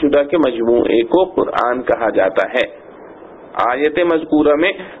نازل شدہ کے مجموعے کو قرآن کہا جاتا ہے۔ آیت مذکورہ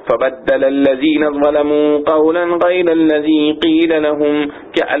میں فبدل الذین ظلموا قولا غیر الذی قیل لهم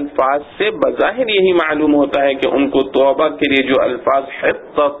کے الفاظ سے بظاہر یہی معلوم ہوتا ہے کہ ان کو توبہ کے لیے جو الفاظ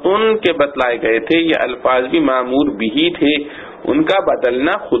حطۃ کے بتلائے گئے تھے یہ الفاظ بھی مامور بھی تھے، ان کا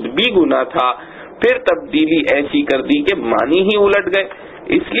بدلنا خود بھی گناہ تھا، پھر تبدیلی ایسی کر دی کہ معنی ہی الٹ گئے،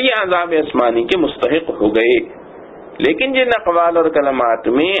 اس لیے عذاب آسمانی کے مستحق ہو گئے۔ لیکن جن اقوال اور کلمات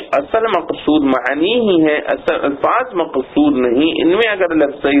میں اصل مقصود معنی ہی ہے، اصل الفاظ مقصود نہیں، ان میں اگر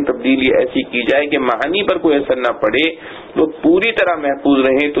لفظی تبدیلی ایسی کی جائے کہ معنی پر کوئی اثر نہ پڑے، وہ پوری طرح محفوظ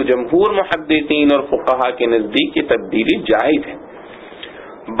رہے، تو جمہور محدثین اور فقہا کے نزدیک یہ تبدیلی جائز ہے۔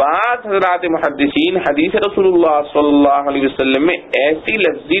 بعض حضرات محدثین حدیث رسول اللہ صلی اللہ علیہ وسلم میں ایسی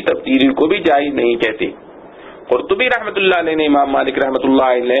لفظی تبدیلی کو بھی جائز نہیں کہتے۔ قرطبی رحمۃ اللہ علیہ نے امام مالک رحمۃ اللہ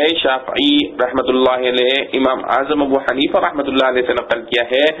علیہ، شافعی رحمۃ اللہ علیہ، امام اعظم ابو حنیفہ رحمۃ اللہ علیہ سے نقل کیا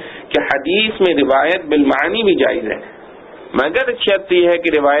ہے کہ حدیث میں روایت بالمعنی بھی جائز ہے، مگر شرط یہ ہے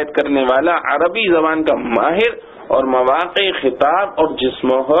کہ روایت کرنے والا عربی زبان کا ماہر اور مواقع خطاب اور جس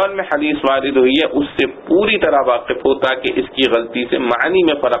ماحول میں حدیث وارد ہوئی ہے اس سے پوری طرح واقف ہو تاکہ اس کی غلطی سے معنی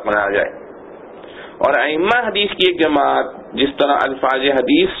میں فرق نہ آ جائے۔ اور ائمہ حدیث کی ایک جماعت جس طرح الفاظ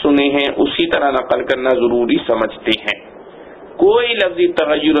حدیث سنے ہیں اسی طرح نقل کرنا ضروری سمجھتے ہیں، کوئی لفظی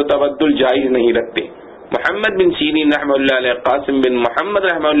تغیر و تبدل جائز نہیں رکھتے۔ محمد بن سیرین رحمہ اللہ علیہ، قاسم بن محمد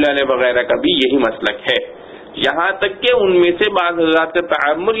رحمہ اللہ علیہ وغیرہ کا بھی یہی مسلک ہے، یہاں تک کہ ان میں سے بعض حضرات کا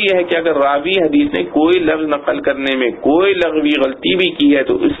تعامل یہ ہے کہ اگر راوی حدیث نے کوئی لفظ نقل کرنے میں کوئی لغوی غلطی بھی کی ہے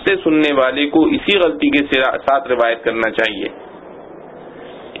تو اس سے سننے والے کو اسی غلطی کے ساتھ روایت کرنا چاہیے،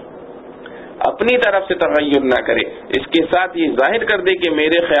 اپنی طرف سے تغیر نہ کرے، اس کے ساتھ یہ ظاہر کر دے کہ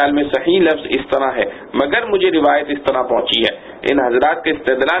میرے خیال میں صحیح لفظ اس طرح ہے مگر مجھے روایت اس طرح پہنچی ہے۔ ان حضرات کا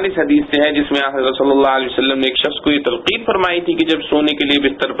استدلال اس حدیث سے ہے جس میں حضرت صلی اللہ علیہ وسلم نے ایک شخص کو یہ تلقین فرمائی تھی کہ جب سونے کے لیے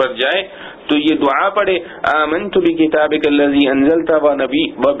بستر پر جائے تو یہ دعا پڑھے، آمنت بکتابک الذی انزلت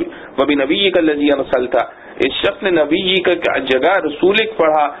وبنبیک الذی ارسلت۔ اس شخص نے نبی کا جگہ رسولک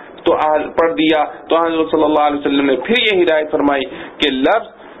پڑھ دیا تو حضرت صلی اللہ علیہ وسلم نے پھر یہ ہدایت فرمائی کہ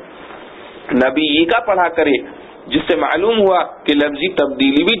لفظ نبی کا پڑھا کرے، جس سے معلوم ہوا کہ لفظی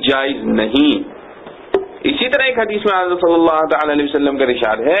تبدیلی بھی جائز نہیں۔ اسی طرح ایک حدیث میں حضرت صلی اللہ تعالی علیہ وسلم کا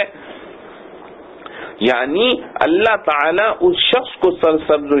ارشاد ہے، یعنی اللہ تعالیٰ اس شخص کو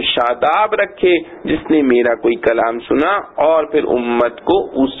سرسبز و شاداب رکھے جس نے میرا کوئی کلام سنا اور پھر امت کو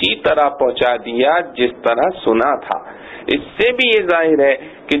اسی طرح پہنچا دیا جس طرح سنا تھا۔ اس سے بھی یہ ظاہر ہے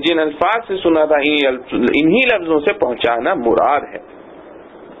کہ جن الفاظ سے سنا تھا انہی لفظوں سے پہنچانا مراد ہے۔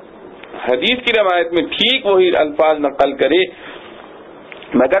 حدیث کی روایت میں ٹھیک وہی الفاظ نقل کرے،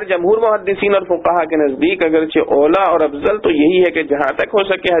 مگر جمہور محدثین اور فقہا کے نزدیک اگرچہ اولا اور افضل تو یہی ہے کہ جہاں تک ہو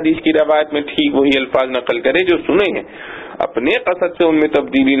سکے حدیث کی روایت میں ٹھیک وہی الفاظ نقل کرے جو سنے ہیں، اپنے قصد سے ان میں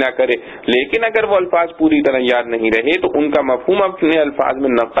تبدیلی نہ کرے، لیکن اگر وہ الفاظ پوری طرح یاد نہیں رہے تو ان کا مفہوم اپنے الفاظ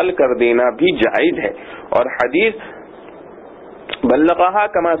میں نقل کر دینا بھی جائز ہے۔ اور حدیث بلغھا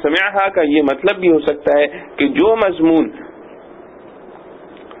کما سمعھا کا یہ مطلب بھی ہو سکتا ہے کہ جو مضمون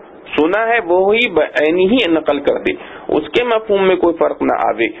سنا ہے وہی بعینی ہی نقل کر دے، اس کے مفہوم میں کوئی فرق نہ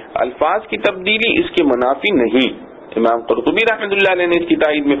آوے، الفاظ کی تبدیلی اس کے منافی نہیں۔ امام قرطبی رحمۃ اللہ علیہ نے اس کی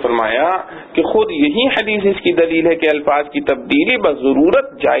تائید میں فرمایا کہ خود یہی حدیث اس کی دلیل ہے کہ الفاظ کی تبدیلی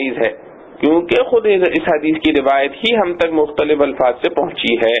بضرورت جائز ہے، کیونکہ خود اس حدیث کی روایت ہی ہم تک مختلف الفاظ سے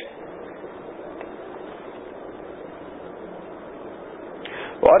پہنچی ہے۔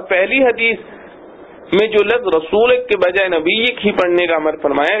 اور پہلی حدیث میں جو لفظ رسول کے بجائے نبی ہی پڑھنے کا امر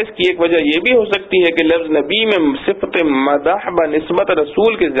فرمایا، اس کی ایک وجہ یہ بھی ہو سکتی ہے کہ لفظ نبی میں صفت مدح بنسبت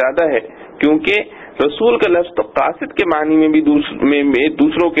رسول کے زیادہ ہے، کیونکہ رسول کا لفظ تو قاصد کے معنی میں بھی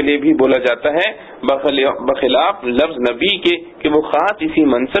دوسروں کے لیے بھی بولا جاتا ہے، بخلاف لفظ نبی کے کہ وہ خاص اسی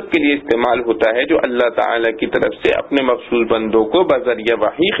منصب کے لیے استعمال ہوتا ہے جو اللہ تعالی کی طرف سے اپنے مخصوص بندوں کو بذریعہ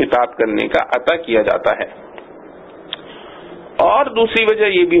وحی خطاب کرنے کا عطا کیا جاتا ہے۔ اور دوسری وجہ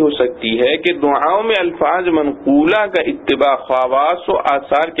یہ بھی ہو سکتی ہے کہ دعاؤں میں الفاظ منقولہ کا اتباع خواص و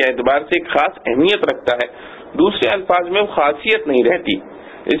آثار کے اعتبار سے ایک خاص اہمیت رکھتا ہے، دوسرے الفاظ میں خاصیت نہیں رہتی،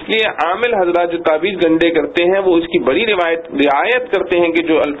 اس لیے عامل حضرات جو تعویذ گنڈے کرتے ہیں وہ اس کی بڑی رعایت کرتے ہیں کہ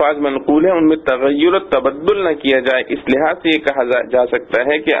جو الفاظ منقول ہیں ان میں تغیر و تبدل نہ کیا جائے۔ اس لحاظ سے یہ کہا جا سکتا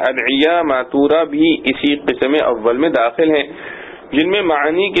ہے کہ ادعیہ ماتورہ بھی اسی قسم اول میں داخل ہیں جن میں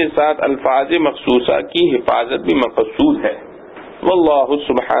معنی کے ساتھ الفاظ مخصوصہ کی حفاظت بھی مقصود ہے۔ واللہ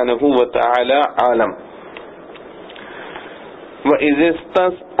سبحانہ وتعالی عالم۔ وَإِذِ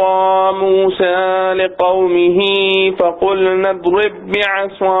اسْتَسْقَىٰ مُوسَىٰ لِقَوْمِهِ فَقُلْنَا اضْرِب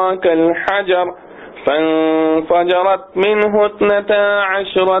بِّعَصَاكَ الْحَجَرَ فَانفَجَرَتْ مِنْهُ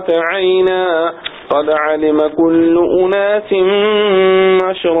 12 عَيْنًا قَدْ عَلِمَ كُلُّ أُنَاسٍ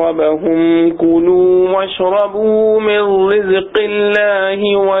مَّشْرَبَهُمْ كُلُوا وَاشْرَبُوا مِن رِّزْقِ اللَّهِ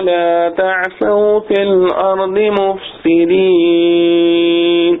وَلَا تَعْثَوْا فِي الْأَرْضِ مُفْسِدِينَ۔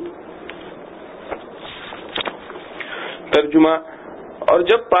 ترجمہ: اور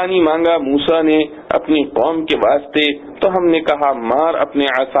جب پانی مانگا موسیٰ نے اپنی قوم کے واسطے تو ہم نے کہا مار اپنے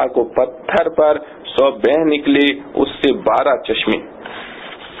عصا کو پتھر پر، سو بہہ نکلے اس سے 12 چشمے۔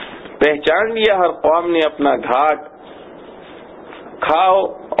 پہچان لیا ہر قوم نے اپنا گھاٹ، کھاؤ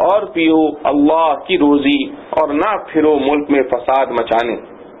اور پیو اللہ کی روزی، اور نہ پھرو ملک میں فساد مچانے،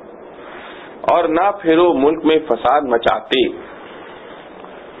 اور نہ پھرو ملک میں فساد مچاتے۔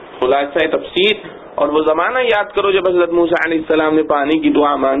 خلاصہ تفسیر: اور وہ زمانہ یاد کرو جب حضرت موسیٰ علیہ السلام نے پانی کی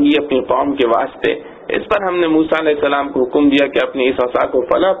دعا مانگی اپنی قوم کے واسطے، اس پر ہم نے موسیٰ علیہ السلام کو حکم دیا کہ اپنی اس عصا کو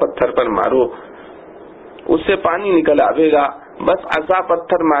فلاں پتھر پر مارو، اس سے پانی نکل آئے گا۔ بس عصا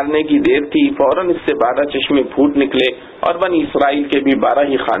پتھر مارنے کی دیر تھی، فوراً اس سے 12 چشمے پھوٹ نکلے، اور بنی اسرائیل کے بھی 12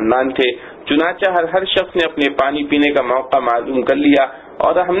 ہی خاندان تھے۔ چنانچہ ہر شخص نے اپنے پانی پینے کا موقع معلوم کر لیا،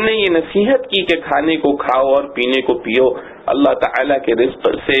 اور ہم نے یہ نصیحت کی کہ کھانے کو کھاؤ اور پینے کو پیو، اللہ تعالیٰ کے رزق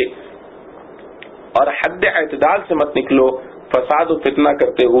سے اور حد اعتدال سے مت نکلو، فساد و فتنہ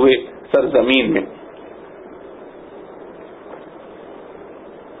کرتے ہوئے سرزمین میں۔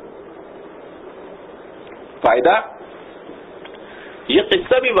 فائدہ: یہ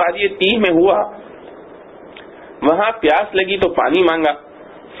قصہ بھی وادی تیہ میں ہوا، وہاں پیاس لگی تو پانی مانگا،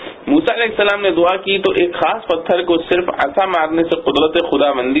 موسیٰ علیہ السلام نے دعا کی تو ایک خاص پتھر کو صرف عصا مارنے سے قدرت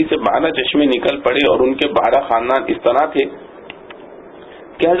خداوندی سے 12 چشمے نکل پڑے، اور ان کے 12 خاندان اس طرح تھے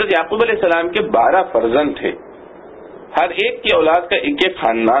کہ حضرت یعقوب علیہ السلام کے 12 فرزند تھے، ہر ایک کی اولاد کا ایک ایک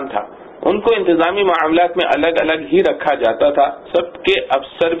خاندان تھا، ان کو انتظامی معاملات میں الگ الگ ہی رکھا جاتا تھا، سب کے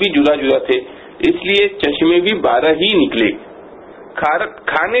افسر بھی جدا جدا تھے، اس لیے چشمے بھی 12 ہی نکلے۔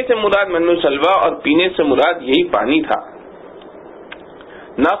 کھانے سے مراد من و سلوہ اور پینے سے مراد یہی پانی تھا۔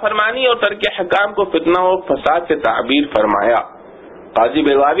 نافرمانی اور ترک حکام کو فتنہ و فساد سے تعبیر فرمایا۔ قاضی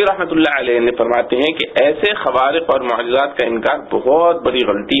بیضاوی رحمۃ اللہ علیہ نے فرماتے ہیں کہ ایسے خوارق اور معجزات کا انکار بہت بڑی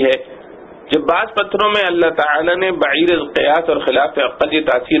غلطی ہے۔ جب بعض پتھروں میں اللہ تعالی نے بعیر القیاس اور خلاف عقل یہ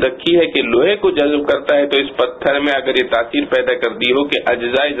تاثیر رکھی ہے کہ لوہے کو جذب کرتا ہے، تو اس پتھر میں اگر یہ تاثیر پیدا کر دی ہو کہ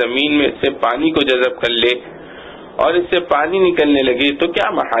اجزاء زمین میں سے پانی کو جذب کر لے اور اس سے پانی نکلنے لگے تو کیا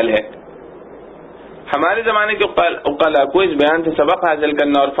محال ہے۔ ہمارے زمانے کے عقلاء کو اس بیان سے سبق حاصل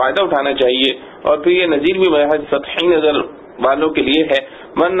کرنا اور فائدہ اٹھانا چاہیے، اور پھر یہ نظیر بھی محض سطحی نظر والوں کے لیے ہے،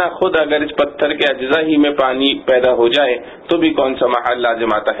 ورنہ خود اگر اس پتھر کے اجزاء ہی میں پانی پیدا ہو جائے تو بھی کون سا محال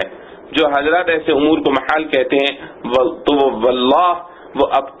لازم آتا ہے۔ جو حضرات ایسے امور کو محال کہتے ہیں تو وہ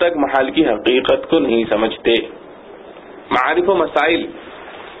اب تک محال کی حقیقت کو نہیں سمجھتے۔ معارف و مسائل۔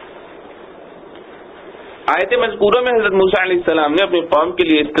 آیت مذکورہ میں حضرت موسیٰ علیہ السلام نے اپنی قوم کے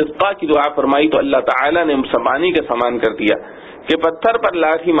لیے استسقاء کی دعا فرمائی تو اللہ تعالیٰ نے پانی کا سامان کر دیا کہ پتھر پر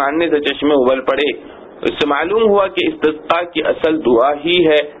لاٹھی مارنے سے چشمے ابل پڑے۔ اس سے معلوم ہوا کہ استسقاء کی اصل دعا ہی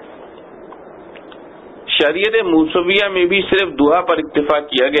ہے۔ شریعت موسویہ میں بھی صرف دعا پر اکتفا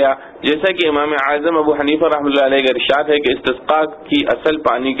کیا گیا، جیسا کہ امام اعظم ابو حنیفہ رحمۃ اللہ علیہ کا ارشاد ہے کہ استسقاء کی اصل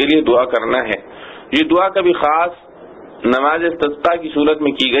پانی کے لیے دعا کرنا ہے۔ یہ دعا کبھی خاص نماز استسقاء کی صورت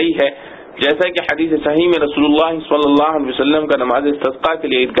میں کی گئی ہے، جیسا کہ حدیث صحیح میں رسول اللہ صلی اللہ علیہ وسلم کا نماز استسقاء کے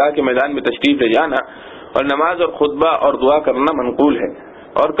لیے عیدگاہ کے میدان میں تشریف لے جانا اور نماز اور خطبہ اور دعا کرنا منقول ہے،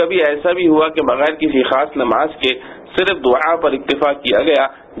 اور کبھی ایسا بھی ہوا کہ بغیر کسی خاص نماز کے صرف دعا پر اکتفا کیا گیا،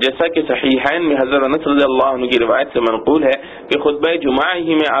 جیسا کہ صحیحین میں حضرت انس رضی اللہ عنہ کی روایت سے منقول ہے کہ خطبہ جمعہ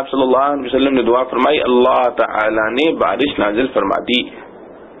ہی میں آپ صلی اللہ علیہ وسلم نے دعا فرمائی، اللہ تعالی نے بارش نازل فرما دی۔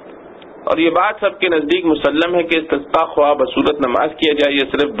 اور یہ بات سب کے نزدیک مسلم ہے کہ استسقاء خواہ بصورت نماز کیا جائے یا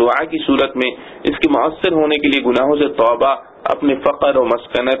صرف دعا کی صورت میں، اس کے مؤثر ہونے کے لیے گناہوں سے توبہ، اپنے فقر و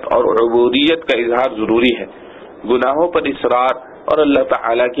مسکنت اور عبودیت کا اظہار ضروری ہے۔ گناہوں پر اصرار اور اللہ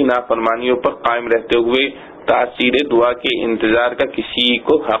تعالیٰ کی نافرمانیوں پر قائم رہتے ہوئے تاثیر دعا کے انتظار کا کسی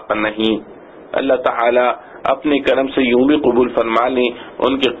کو حق نہیں۔ اللہ تعالیٰ اپنے کرم سے یوں بھی قبول فرما لیں،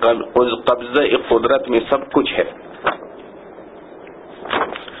 ان کے قبضہ قدرت میں سب کچھ ہے۔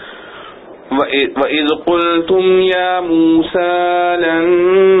 وَإِذْ قُلْتُمْ يَا مُوسَى لَن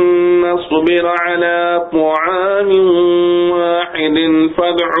نَّصْبِرَ عَلَى طَعَامٍ وَاحِدٍ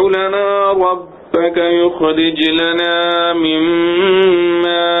فَادْعُ لَنَا رَبَّكَ يُخْرِجْ لَنَا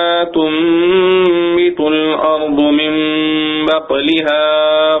مِمَّا تُنبِتُ الْأَرْضُ مِن بَقْلِهَا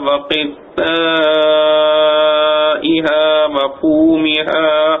وَقِثَّائِهَا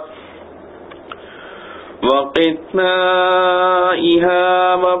وقثائها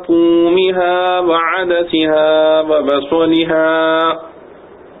وفومها وعدسها وبصلها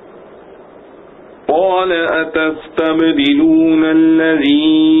قال أتستبدلون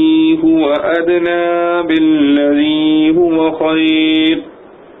الذي هو أدنى بالذي هو خير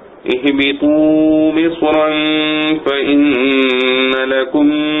اهبطوا مصرا فإن لكم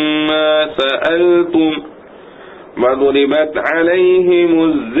ما سألتم وضربت عليهم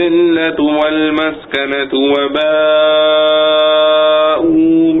الذلة والمسكنة وباءوا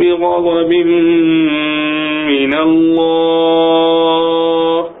بغضب من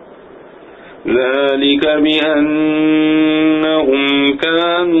الله ذلك بأنهم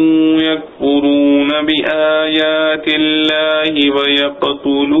كانوا يكفرون بآيات الله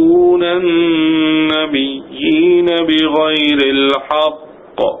ويقتلون النبيين بغير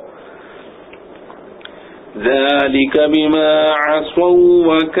الحق ذلك بما عصوا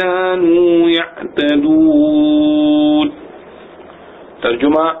وكانوا يعتدون.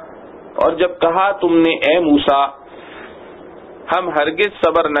 ترجمہ: اور جب کہا تم نے اے موسیٰ ہم ہرگز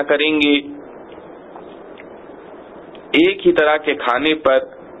صبر نہ کریں گے ایک ہی طرح کے کھانے پر،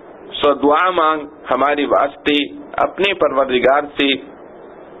 سو دعا مانگ ہمارے واسطے اپنے پروردگار سے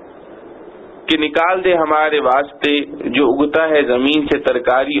کہ نکال دے ہمارے واسطے جو اگتا ہے زمین سے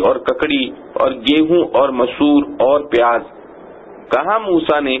ترکاری اور ککڑی اور گیہوں اور مسور اور پیاز. کہا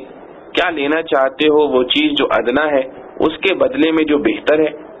موسیٰ نے کیا لینا چاہتے ہو وہ چیز جو ادنا ہے اس کے بدلے میں جو بہتر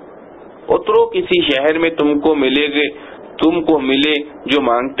ہے؟ اترو کسی شہر میں تم کو ملے جو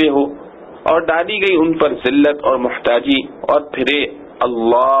مانگتے ہو، اور ڈالی گئی ان پر ذلت اور محتاجی اور پھرے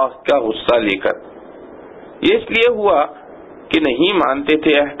اللہ کا غصہ لے کر. یہ اس لیے ہوا کہ نہیں مانتے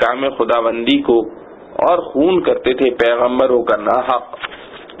تھے احکام خداوندی کو اور خون کرتے تھے پیغمبروں کا ناحق.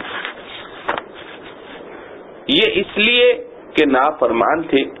 یہ اس لیے کہ نافرمان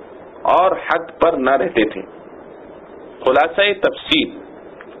تھے اور حد پر نہ رہتے تھے. خلاصہ تفسیر: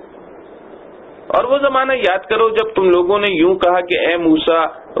 اور وہ زمانہ یاد کرو جب تم لوگوں نے یوں کہا کہ اے موسیٰ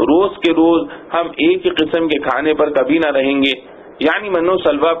روز کے روز ہم ایک ہی قسم کے کھانے پر کبھی نہ رہیں گے، یعنی منو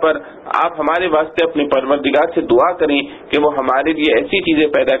سلوا پر. آپ ہمارے واسطے اپنے پروردگار سے دعا کریں کہ وہ ہمارے لیے ایسی چیزیں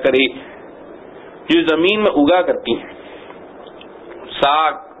پیدا کرے جو زمین میں اگا کرتی ہیں،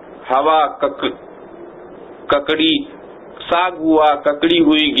 ساگ، ہوا، ککڑی، ساگ ہوا، ککڑی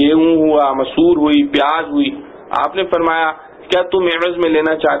ہوئی، گیہوں ہوا، مسور ہوئی، پیاز ہوئی. آپ نے فرمایا کیا تم عوض میں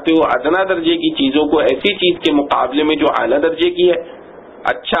لینا چاہتے ہو ادنا درجے کی چیزوں کو ایسی چیز کے مقابلے میں جو اعلیٰ درجے کی ہے؟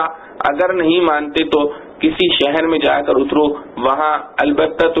 اچھا اگر نہیں مانتے تو کسی شہر میں جا کر اترو، وہاں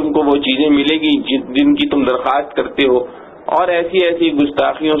البتہ تم کو وہ چیزیں ملے گی جن کی تم درخواست کرتے ہو. اور ایسی ایسی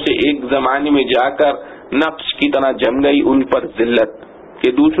گستاخیوں سے ایک زمانے میں جا کر نقش کی طرح جم گئی ان پر ذلت کہ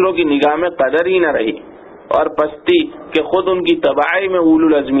دوسروں کی نگاہ میں قدر ہی نہ رہی، اور پستی کہ خود ان کی تباہی میں اولو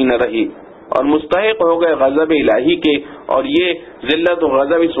العزمی نہ رہی، اور مستحق ہو گئے غضب الہی کے. اور یہ ذلت و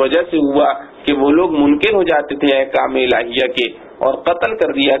غضب اس وجہ سے ہوا کہ وہ لوگ منکر ہو جاتے تھے احکام الہیہ کے اور قتل کر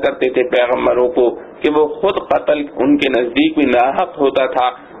دیا کرتے تھے پیغمبروں کو کہ وہ خود قتل ان کے نزدیک میں ناحق ہوتا تھا.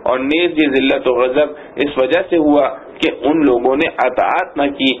 اور نیز یہ ذلت و غضب اس وجہ سے ہوا کہ ان لوگوں نے اطاعت نہ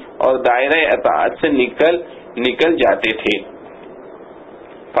کی اور دائرہ اطاعت سے نکل جاتے تھے.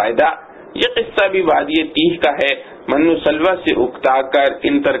 فائدہ: یہ قصہ بھی وادی تیہ کا ہے. منو سلوا سے اکتا کر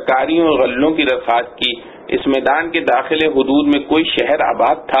ان ترکاریوں اور غلوں کی درخواست کی. اس میدان کے داخلے حدود میں کوئی شہر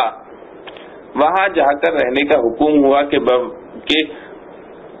آباد تھا، وہاں جا کر رہنے کا حکم ہوا کہ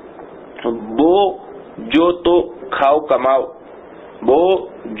بو جو تو کھاؤ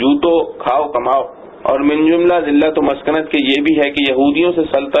کماؤ. اور من جملہ ذلت و مسکنت کے یہ بھی ہے کہ یہودیوں سے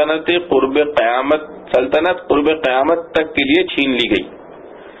سلطنت قرب قیامت تک کے لیے چھین لی گئی.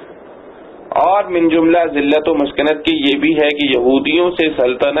 اور من جملہ ذلت و مسکنت کی یہ بھی ہے کہ یہودیوں سے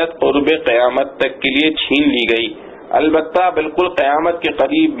سلطنت قرب قیامت تک کے لیے چھین لی گئی. البتہ بالکل قیامت کے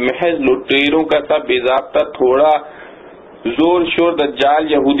قریب محض لٹیروں کا سب بے ضابطہ تھوڑا زور شور دجال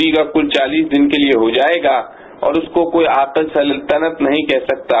یہودی کا کل 40 دن کے لیے ہو جائے گا، اور اس کو کوئی عاقل سلطنت نہیں کہہ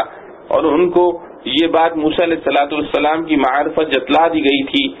سکتا. اور ان کو یہ بات موسیٰ علیہ السلام کی معارفت جتلا دی گئی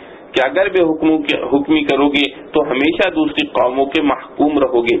تھی کہ اگر بے حکمی کرو گے تو ہمیشہ دوسری قوموں کے محکوم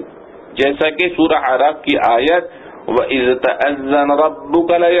رہو گے، جیسا کہ سورہ اعراف کی آیت وَإِذْ تَأَذَّنَ رَبُّكَ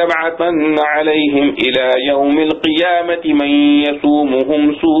لَيَبْعَثَنَّ عَلَيْهِمْ إِلَى يَوْمِ الْقِيَامَةِ مَن يَسُومُهُمْ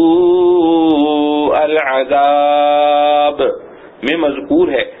سُوءَ الْعَذَابِ میں مذکور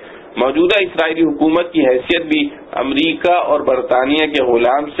ہے. موجودہ اسرائیلی حکومت کی حیثیت بھی امریکہ اور برطانیہ کے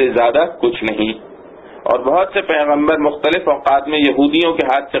غلام سے زیادہ کچھ نہیں. اور بہت سے پیغمبر مختلف اوقات میں یہودیوں کے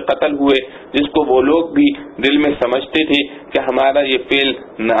ہاتھ سے قتل ہوئے، جس کو وہ لوگ بھی دل میں سمجھتے تھے کہ ہمارا یہ فعل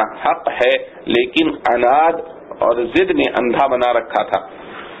ناحق ہے، لیکن عناد اور ضد نے اندھا بنا رکھا تھا.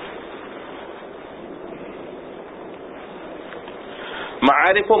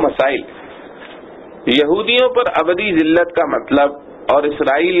 معارف و مسائل، یہودیوں پر ابدی ذلت کا مطلب اور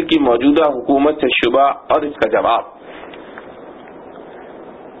اسرائیل کی موجودہ حکومت سے شبہ اور اس کا جواب۔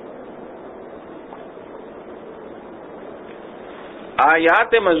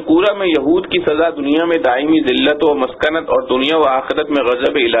 آیات مذکورہ میں یہود کی سزا دنیا میں دائمی ذلت و مسکنت اور دنیا و آخرت میں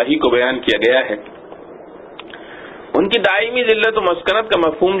غضب الہی کو بیان کیا گیا ہے۔ ان کی دائمی ذلت و مسکنت کا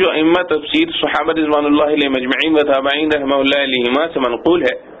مفہوم جو ائمہ تفسیر صحابہ رضوان اللہ علیہ مجمعین و تابعین رحمہ اللہ علیہما سے منقول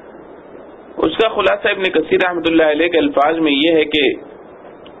ہے، اس کا خلاصہ ابن کثیر رحمۃ اللہ علیہ کے الفاظ میں یہ ہے کہ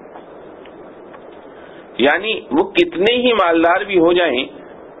یعنی وہ کتنے ہی مالدار بھی ہو جائیں،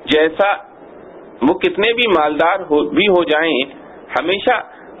 جیسا وہ کتنے بھی مالدار بھی ہو جائیں، ہمیشہ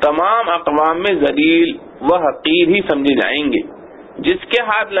تمام اقوام میں ذلیل و حقیر ہی سمجھے جائیں گے۔ جس کے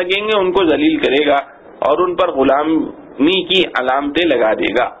ہاتھ لگیں گے ان کو ذلیل کرے گا اور ان پر غلامی کی علامتیں لگا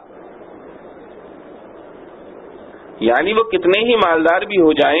دے گا۔ یعنی وہ کتنے ہی مالدار بھی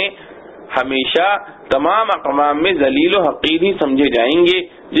ہو جائیں، ہمیشہ تمام اقوام میں ذلیل و حقیر ہی سمجھے جائیں گے۔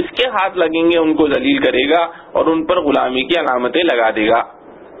 جس کے ہاتھ لگیں گے ان کو ذلیل کرے گا اور ان پر غلامی کی علامتیں لگا دے گا۔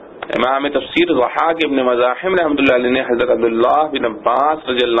 امام تفسیر ضحاک ابن مزاحم رحمۃ اللہ علیہ نے حضرت عبداللہ بن عباس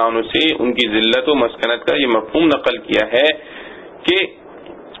رضی اللہ عنہ سے ان کی ذلت و مسکنت کا یہ مفہوم نقل کیا ہے کہ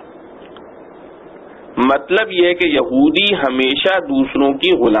مطلب یہ ہے کہ یہودی ہمیشہ دوسروں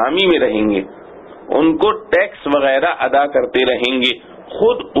کی غلامی میں رہیں گے، ان کو ٹیکس وغیرہ ادا کرتے رہیں گے،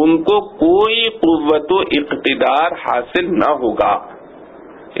 خود ان کو کوئی قوت و اقتدار حاصل نہ ہوگا۔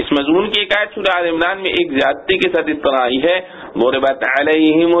 اس مضمون کی ایک آیت سورہ آل عمران میں ایک زیادتی کے ساتھ اس طرح آئی ہے، ضربت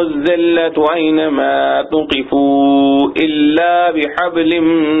علیہم الذلۃ اینما تقفوا الا بحبل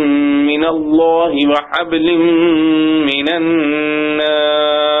من اللہ وحبل من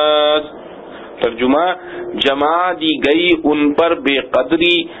الناس۔ ترجمہ، جما دی گئی ان پر بے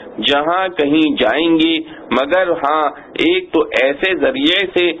قدری جہاں کہیں جائیں گے، مگر ہاں ایک تو ایسے ذریعے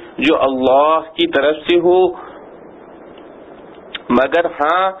سے جو اللہ کی طرف سے ہو، مگر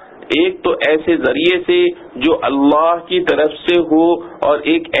ہاں ایک تو ایسے ذریعے سے جو اللہ کی طرف سے ہو اور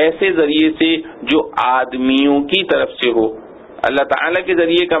ایک ایسے ذریعے سے جو آدمیوں کی طرف سے ہو۔ اللہ تعالیٰ کے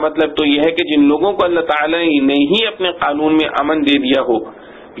ذریعے کا مطلب تو یہ ہے کہ جن لوگوں کو اللہ تعالیٰ نے ہی اپنے قانون میں امن دے دیا ہو،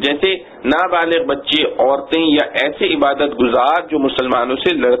 جیسے نابالغ بچے، عورتیں یا ایسے عبادت گزار جو مسلمانوں سے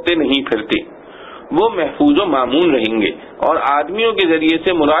لڑتے نہیں پھرتے، وہ محفوظ و مامون رہیں گے۔ اور آدمیوں کے ذریعے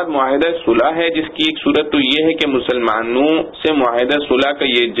سے مراد معاہدہ صلح ہے، جس کی ایک صورت تو یہ ہے کہ مسلمانوں سے معاہدہ صلح کا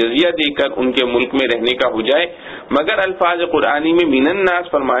یہ جزیہ دے کر ان کے ملک میں رہنے کا ہو جائے، مگر الفاظ قرآنی میں من الناس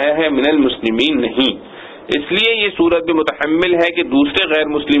فرمایا ہے، من المسلمین نہیں۔ اس لیے یہ صورت بھی متحمل ہے کہ دوسرے غیر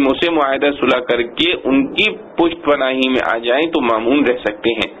مسلموں سے معاہدہ صلح کر کے ان کی پشت پناہی میں آ جائیں تو مامون رہ سکتے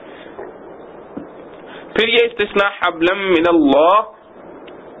ہیں۔ پھر یہ استثناء حبل من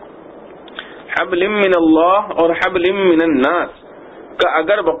اللہ اور حبل من الناس کا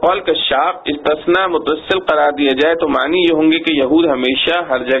اگر بقول کشاف استثناء متصل قرار دیا جائے تو معنی یہ ہوں گے کہ یہود ہمیشہ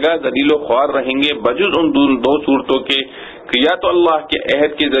ہر جگہ ذلیل و خوار رہیں گے، بجز ان دو صورتوں کے کہ یا تو اللہ کے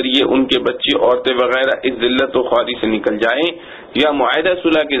عہد کے ذریعے ان کے بچے، عورتیں وغیرہ اس ذلت و خواری سے نکل جائیں، یا معاہدہ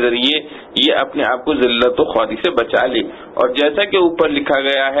صلح کے ذریعے یہ اپنے آپ کو ذلت و خواری سے بچا لے۔ اور جیسا کہ اوپر لکھا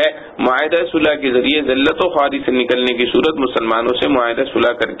گیا ہے، معاہدہ صلح کے ذریعے ذلت و خواری سے نکلنے کی صورت مسلمانوں سے معاہدہ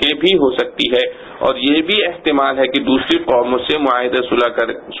صلح کر کے بھی ہو سکتی ہے، اور یہ بھی احتمال ہے کہ دوسری قوموں سے معاہدہ صلح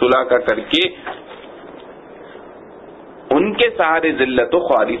کر کے ان کے سہارے ذلت و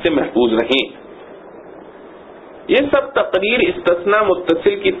خواری سے محفوظ رہیں۔ یہ سب تقریر استثناء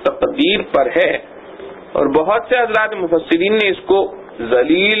متصل کی تقدیر پر ہے، اور بہت سے حضرات مفسرین نے اس کو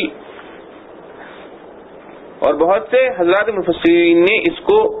ذلیل اور بہت سے حضرات مفسرین نے اس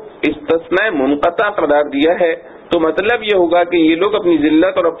کو استثناء منقطع قرار دیا ہے۔ تو مطلب یہ ہوگا کہ یہ لوگ اپنی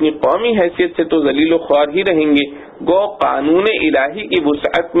ذلت اور اپنی قومی حیثیت سے تو ذلیل و خوار ہی رہیں گے، گو قانون الہی کی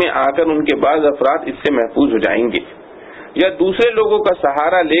وسعت میں آ کر ان کے بعض افراد اس سے محفوظ ہو جائیں گے، یا دوسرے لوگوں کا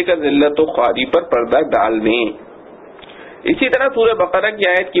سہارا لے کر ذلت و خواری پر پردہ ڈال دیں۔ اسی طرح سورہ بقرہ کی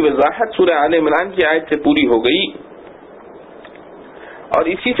آیت کی وضاحت سورہ آل عمران کی آیت سے پوری ہو گئی، اور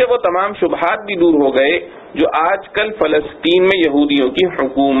اسی سے وہ تمام شبہات بھی دور ہو گئے جو آج کل فلسطین میں یہودیوں کی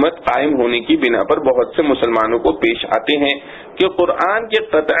حکومت قائم ہونے کی بنا پر بہت سے مسلمانوں کو پیش آتے ہیں، کہ قرآن کے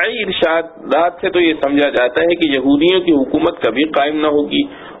قطعی ارشادات سے تو یہ سمجھا جاتا ہے کہ یہودیوں کی حکومت کبھی قائم نہ ہوگی،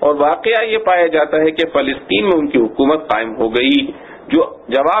 اور واقعہ یہ پایا جاتا ہے کہ فلسطین میں ان کی حکومت قائم ہو گئی۔ جو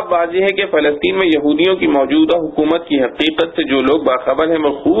جواب واضح ہے کہ فلسطین میں یہودیوں کی موجودہ حکومت کی حقیقت سے جو لوگ باخبر ہیں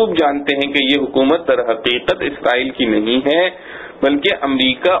وہ خوب جانتے ہیں کہ یہ حکومت در حقیقت اسرائیل کی نہیں ہے، بلکہ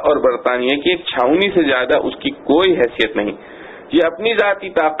امریکہ اور برطانیہ کی ایک چھاؤنی سے زیادہ اس کی کوئی حیثیت نہیں۔ یہ اپنی ذاتی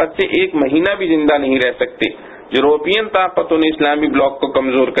طاقت سے ایک مہینہ بھی زندہ نہیں رہ سکتے۔ یورپین طاقتوں نے اسلامی بلاک کو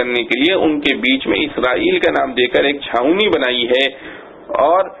کمزور کرنے کے لیے ان کے بیچ میں اسرائیل کا نام دے کر ایک چھاؤنی بنائی ہے،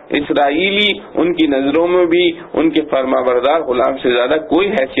 اور اسرائیلی ان کی نظروں میں بھی ان کے فرمانبردار غلام سے زیادہ کوئی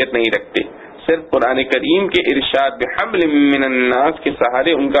حیثیت نہیں رکھتے. صرف قرآن کریم کے ارشاد بحبل من الناس کے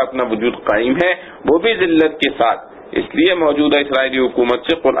سہارے ان کا اپنا وجود قائم ہے، وہ بھی ذلت کے ساتھ. اس لیے موجودہ اسرائیلی حکومت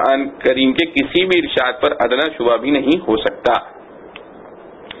سے قرآن کریم کے کسی بھی ارشاد پر ادنا شبہ بھی نہیں ہو سکتا.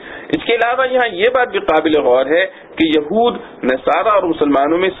 اس کے علاوہ یہاں یہ بات بھی قابل غور ہے کہ یہود، نصارہ اور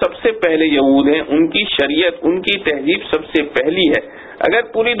مسلمانوں میں سب سے پہلے یہود ہیں، ان کی شریعت، ان کی تہذیب سب سے پہلی ہے. اگر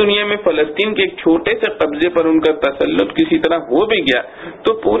پوری دنیا میں فلسطین کے ایک چھوٹے سے قبضے پر ان کا تسلط کسی طرح ہو بھی گیا تو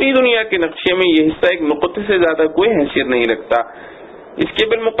پوری دنیا کے نقشے میں یہ حصہ ایک نقطے سے زیادہ کوئی حیثیت نہیں رکھتا. اس کے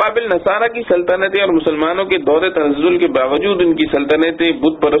بالمقابل نصارہ کی سلطنتیں اور مسلمانوں کے دور تنزل کے باوجود ان کی سلطنتیں،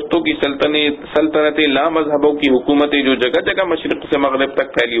 بت پرستوں کی سلطنتیں، لامذہبوں کی حکومتیں جو جگہ جگہ مشرق سے مغرب تک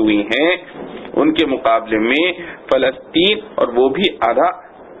پھیلی ہوئی ہیں، ان کے مقابلے میں فلسطین اور وہ بھی آدھا،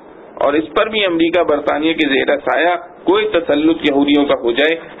 اور اس پر بھی امریکہ برطانیہ کے زیر سایہ کوئی تسلط یہودیوں کا ہو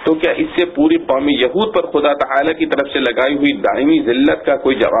جائے تو کیا اس سے پوری قوم یہود پر خدا تعالی کی طرف سے لگائی ہوئی دائمی ذلت کا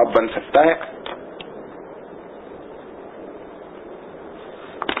کوئی جواب بن سکتا ہے؟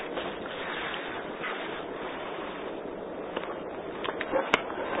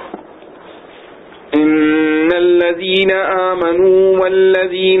 إن الذين آمنوا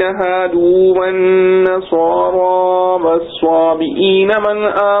والذين هادوا والنصارى والصابئين من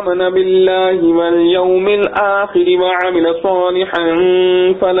آمن بالله واليوم الآخر وعمل صالحا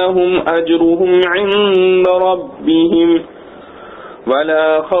فلهم أجرهم عند ربهم ولا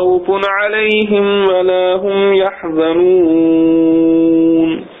خوف عليهم ولا هم يحزنون.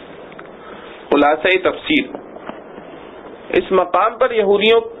 خلاصہ تفسیر. اس مقام پر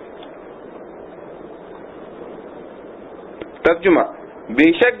یہودیوں ترجمہ: بے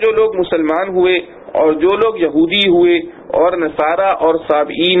شک جو لوگ مسلمان ہوئے اور جو لوگ یہودی ہوئے اور نصارہ اور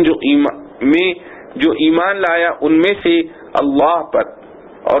صابئین جو ایمان لایا ان میں سے اللہ پر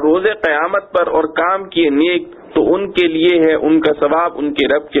اور روز قیامت پر اور کام کیے نیک، تو ان کے لیے ہے ان کا ثواب ان کے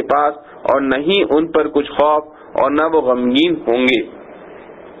رب کے پاس، اور نہیں ان پر کچھ خوف اور نہ وہ غمگین ہوں گے.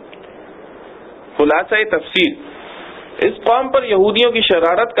 خلاصہ تفسیر. اس قوم پر یہودیوں کی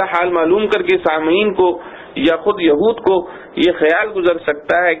شرارت کا حال معلوم کر کے سامعین کو یا خود یہود کو یہ خیال گزر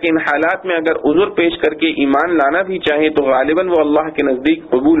سکتا ہے کہ ان حالات میں اگر عذر پیش کر کے ایمان لانا بھی چاہیں تو غالباً وہ اللہ کے نزدیک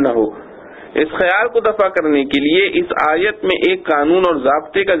قبول نہ ہو. اس خیال کو دفع کرنے کے لیے اس آیت میں ایک قانون اور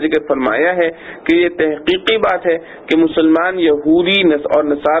ضابطے کا ذکر فرمایا ہے کہ یہ تحقیقی بات ہے کہ مسلمان، یہودی اور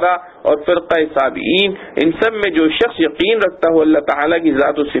نصارہ اور فرقہ صابئین، ان سب میں جو شخص یقین رکھتا ہو اللہ تعالیٰ کی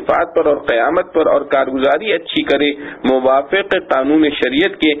ذات و صفات پر اور قیامت پر اور کارگزاری اچھی کرے موافق قانون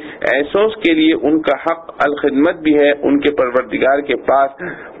شریعت کے، ایسوں کے لیے ان کا حق الخدمت بھی ہے ان کے پروردگار کے پاس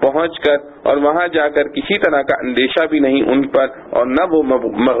پہنچ کر، اور وہاں جا کر کسی طرح کا اندیشہ بھی نہیں ان پر اور نہ وہ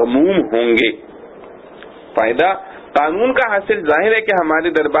مغموم ہوں گے. فائدہ: قانون کا حاصل ظاہر ہے کہ ہمارے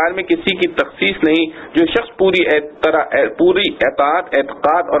دربار میں کسی کی تخصیص نہیں. جو شخص پوری اطاعت،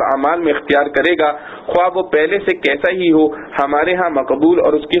 اعتقاد اور اعمال میں اختیار کرے گا، خواہ وہ پہلے سے کیسا ہی ہو، ہمارے ہاں مقبول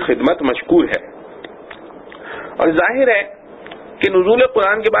اور اس کی خدمت مشکور ہے. اور ظاہر ہے کہ نزول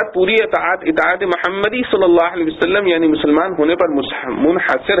قرآن کے بعد پوری اطاعت محمدی صلی اللہ علیہ وسلم یعنی مسلمان ہونے پر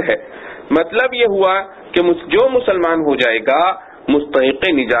منحصر ہے. مطلب یہ ہوا کہ جو مسلمان ہو جائے گا مستحق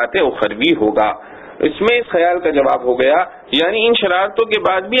نجات اخروی ہوگا. اس میں اس خیال کا جواب ہو گیا، یعنی ان شرارتوں کے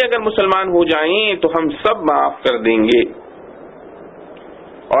بعد بھی اگر مسلمان ہو جائیں تو ہم سب معاف کر دیں گے.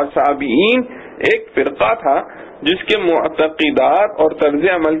 اور صابئین ایک فرقہ تھا جس کے معتقدات اور طرز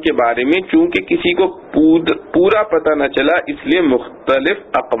عمل کے بارے میں چونکہ کسی کو پورا پتہ نہ چلا اس لیے مختلف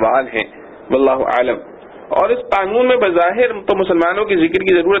اقوال ہیں، واللہ عالم. اور اس قانون میں بظاہر تو مسلمانوں کے ذکر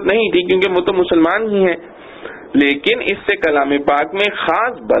کی ضرورت نہیں تھی کیونکہ وہ تو مسلمان ہی ہیں، لیکن اس سے کلام پاک میں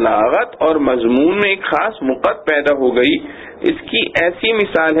خاص بلاغت اور مضمون میں ایک خاص مقت پیدا ہو گئی. اس کی ایسی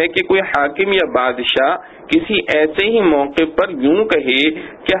مثال ہے کہ کوئی حاکم یا بادشاہ کسی ایسے ہی موقع پر یوں کہے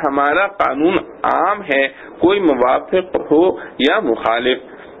کہ ہمارا قانون عام ہے، کوئی موافق ہو یا مخالف،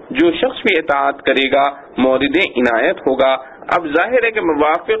 جو شخص بھی اطاعت کرے گا مورد عنایت ہوگا. اب ظاہر ہے کہ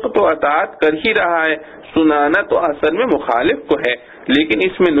موافق تو اطاعت کر ہی رہا ہے، سنانا تو اصل میں مخالف کو ہے، لیکن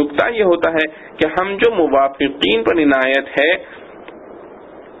اس میں نکتہ یہ ہوتا ہے کہ ہم جو موافقین پر عنایت ہے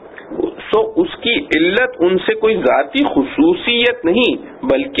سو اس کی علت ان سے کوئی ذاتی خصوصیت نہیں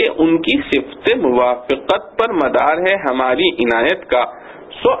بلکہ ان کی صفت موافقت پر مدار ہے ہماری عنایت کا.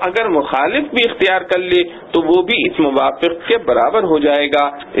 سو اگر مخالف بھی اختیار کر لے تو وہ بھی اس موافق کے برابر ہو جائے گا،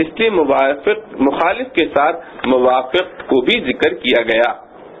 اس لیے مخالف کے ساتھ موافق کو بھی ذکر کیا گیا.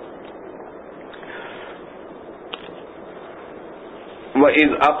 وَإِذْ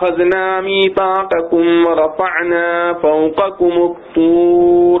أَخَذْنَا مِيثَاقَكُمْ وَرَفَعْنَا فَوْقَكُمُ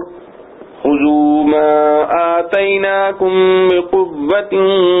الطُّورَ خذوا ما آتيناكم بقوة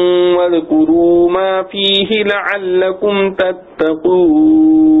واذكروا ما فيه لعلكم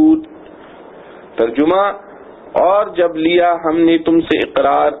تتقون۔ ترجمہ، اور جب لیا ہم نے تم سے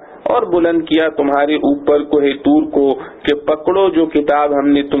اقرار اور بلند کیا تمہارے اوپر کوہ طور کو کہ پکڑو جو کتاب ہم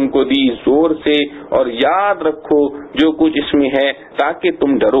نے تم کو دی زور سے، اور یاد رکھو جو کچھ اس میں ہے تاکہ تم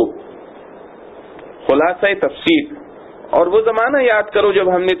ڈرو۔ خلاصہ تفسیر، اور وہ زمانہ یاد کرو جب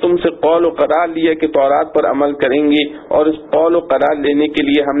ہم نے تم سے قول و قرار لیا کہ تورات پر عمل کریں گے، اور اس قول و قرار لینے کے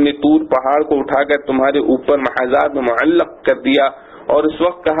لیے ہم نے طور پہاڑ کو اٹھا کر تمہارے اوپر محاذات میں معلق کر دیا، اور اس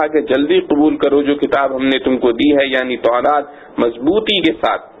وقت کہا کہ جلدی قبول کرو جو کتاب ہم نے تم کو دی ہے، یعنی تورات، مضبوطی کے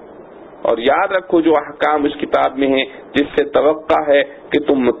ساتھ، اور یاد رکھو جو احکام اس کتاب میں ہیں جس سے توقع ہے کہ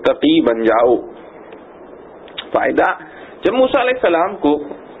تم متقی بن جاؤ۔ فائدہ، جب موسیٰ علیہ السلام کو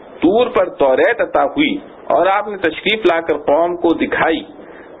طور پر توریت عطا ہوئی اور آپ نے تشریف لا کر قوم کو دکھائی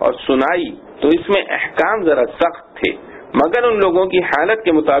اور سنائی تو اس میں احکام ذرا سخت تھے، مگر ان لوگوں کی حالت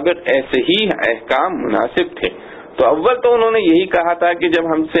کے مطابق ایسے ہی احکام مناسب تھے۔ تو اول تو انہوں نے یہی کہا تھا کہ جب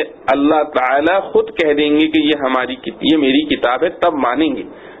ہم سے اللہ تعالیٰ خود کہہ دیں گے کہ یہ میری کتاب ہے تب مانیں گے،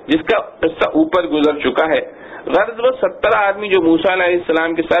 جس کا قصہ اوپر گزر چکا ہے۔ غرض وہ 70 آدمی جو موسیٰ علیہ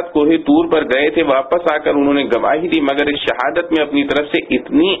السلام کے ساتھ کوہ طور پر گئے تھے، واپس آ کر انہوں نے گواہی دی، مگر اس شہادت میں اپنی طرف سے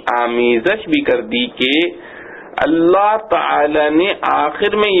اتنی آمیزش بھی کر دی کہ اللہ تعالی نے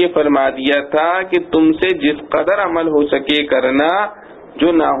آخر میں یہ فرما دیا تھا کہ تم سے جس قدر عمل ہو سکے کرنا، جو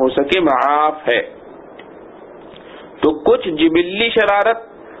نہ ہو سکے معاف ہے۔ تو کچھ جبلی شرارت،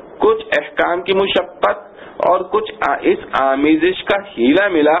 کچھ احکام کی مشقت اور کچھ اس آمیزش کا ہیلا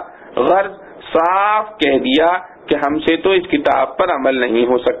ملا، غرض صاف کہہ دیا کہ ہم سے تو اس کتاب پر عمل نہیں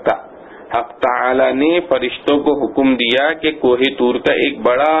ہو سکتا۔ حق تعالی نے فرشتوں کو حکم دیا کہ کوہ طور کا ایک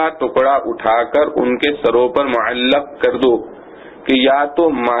بڑا ٹکڑا اٹھا کر ان کے سروں پر معلق کر دو کہ یا تو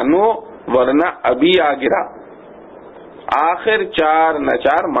مانو ورنہ ابھی آ گرا۔ آخر چار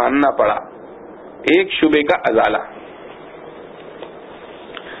ناچار ماننا پڑا۔ ایک شبے کا ازالہ۔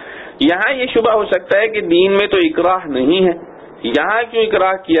 یہاں یہ شبہ ہو سکتا ہے کہ دین میں تو اکراہ نہیں ہے، یہاں کیوں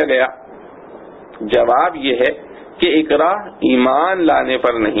اکراہ کیا گیا؟ جواب یہ ہے کہ اکراہ ایمان لانے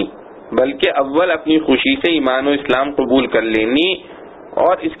پر نہیں، بلکہ اول اپنی خوشی سے ایمان و اسلام قبول کر لینی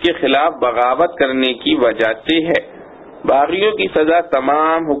اور اس کے خلاف بغاوت کرنے کی وجہ سے ہے۔ باغیوں کی سزا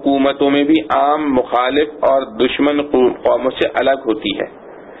تمام حکومتوں میں بھی عام مخالف اور دشمن قوموں سے الگ ہوتی ہے۔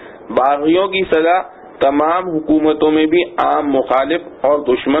 باغیوں کی سزا تمام حکومتوں میں بھی عام مخالف اور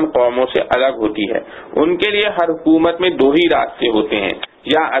دشمن قوموں سے الگ ہوتی ہے۔ ان کے لیے ہر حکومت میں دو ہی راستے ہوتے ہیں،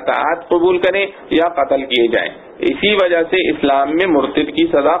 یا اطاعت قبول کریں یا قتل کیے جائیں۔ اسی وجہ سے اسلام میں مرتد کی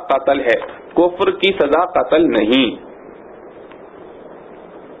سزا قتل ہے، کفر کی سزا قتل نہیں۔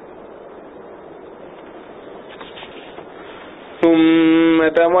 ثم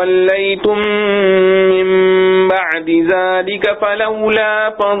توليتم من بعد ذلك فلولا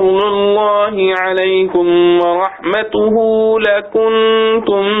فضل الله عليكم ورحمته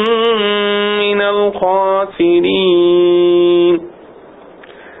لكنتم من الخاسرين۔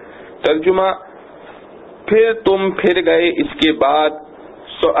 ترجمہ، پھر تم پھر گئے اس کے بعد،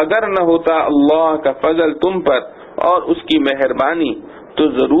 سو اگر نہ ہوتا اللہ کا فضل تم پر اور اس کی مہربانی تو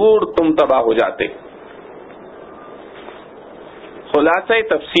ضرور تم تباہ ہو جاتے۔ خلاصہ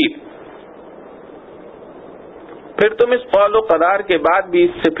تفسیر، پھر تم اس قول و قرار کے بعد بھی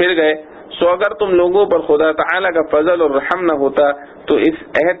اس سے پھر گئے، سو اگر تم لوگوں پر خدا تعالی کا فضل اور رحم نہ ہوتا تو اس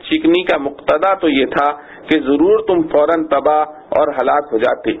عہد شکنی کا مقتضا تو یہ تھا کہ ضرور تم فوراً تباہ اور ہلاک ہو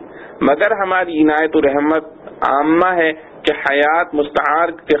جاتے، مگر ہماری عنایت و رحمت عامہ ہے کہ حیات مستعار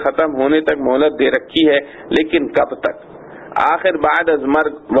کے ختم ہونے تک مہلت دے رکھی ہے، لیکن کب تک؟ آخر بعد از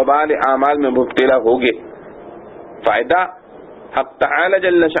مرگ وبال اعمال میں مبتلا ہوگے۔ فائدہ، حق تعالی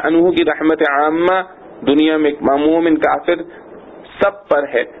جل شأنہ کی رحمت عامہ دنیا میں مومن کافر سب پر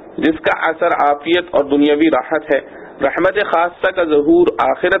ہے، جس کا اثر عافیت اور دنیاوی راحت ہے۔ رحمت خاصہ کا ظہور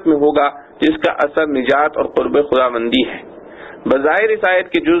آخرت میں ہوگا، جس کا اثر نجات اور قرب خداوندی ہے۔ بظاہر اس آیت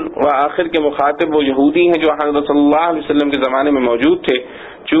کے جز و آخر کے مخاطب وہ یہودی ہیں جو حضرت صلی اللہ علیہ وسلم کے زمانے میں موجود تھے۔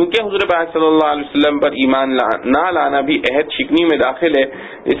 چونکہ حضور پاک صلی اللہ علیہ وسلم پر ایمان نہ لانا بھی عہد شکنی میں داخل ہے،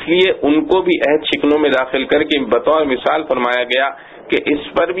 اس لیے ان کو بھی عہد شکنوں میں داخل کر کے بطور مثال فرمایا گیا کہ اس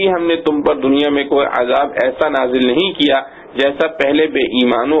پر بھی ہم نے تم پر دنیا میں کوئی عذاب ایسا نازل نہیں کیا جیسا پہلے بے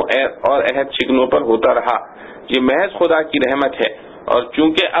ایمانوں اور عہد شکنوں پر ہوتا رہا۔ یہ محض خدا کی رحمت ہے، اور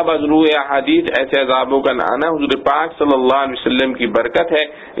چونکہ اب از روح احادیث ایسے عذابوں کا نہ آنا حضور پاک صلی اللہ علیہ وسلم کی برکت ہے،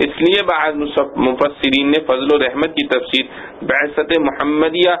 اس لیے بعض مفسرین نے فضل و رحمت کی تفسیر بعثت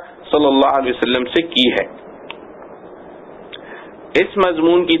محمدیہ صلی اللہ علیہ وسلم سے کی ہے۔ اس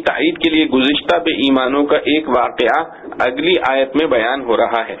مضمون کی تائید کے لیے گزشتہ بے ایمانوں کا ایک واقعہ اگلی آیت میں بیان ہو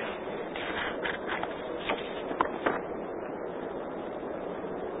رہا ہے۔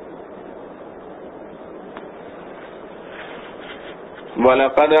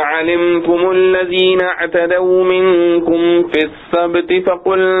 وَلَقَدْ عَلِمْتُمُ الَّذِينَ اعْتَدَوْا مِنْكُمْ فِي السَّبْتِ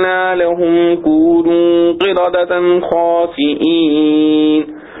فَقُلْنَا لَهُمْ كُونُوا قِرَدَةً خَاسِئِينَ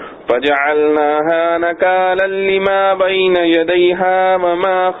فَجَعَلْنَاهَا نَكَالًا لِمَا بَيْنَ يَدَيْهَا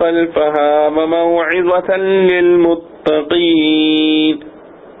وَمَا خَلْفَهَا وَمَوْعِظَةً لِلْمُتَّقِينَ۔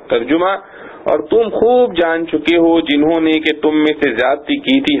 ترجمہ: اور تم خوب جان چکے ہو جنہوں نے کہ تم میں سے زیادتی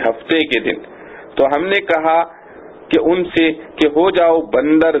کی تھی ہفتے کے دن، تو ہم نے کہا کہ ان سے کہ ہو جاؤ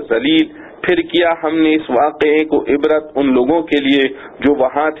بندر ذلیل، پھر کیا ہم نے اس واقعے کو عبرت ان لوگوں کے لیے جو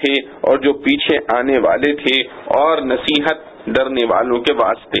وہاں تھے اور جو پیچھے آنے والے تھے، اور نصیحت ڈرنے والوں کے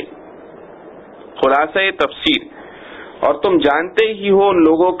واسطے۔ خلاصہ تفسیر: اور تم جانتے ہی ہو ان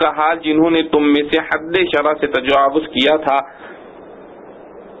لوگوں کا حال جنہوں نے تم میں سے حد شرع سے تجاوز کیا تھا،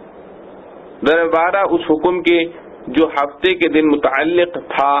 دربارہ اس حکم کے جو ہفتے کے دن متعلق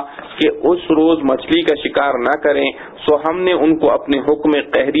تھا کہ اس روز مچھلی کا شکار نہ کریں، سو ہم نے ان کو اپنے حکم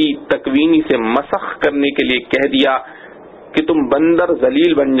قہری تکوینی سے مسخ کرنے کے لیے کہہ دیا کہ تم بندر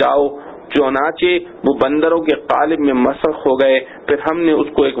ذلیل بن جاؤ، چنانچہ وہ بندروں کے قالب میں مسخ ہو گئے۔ پھر ہم نے اس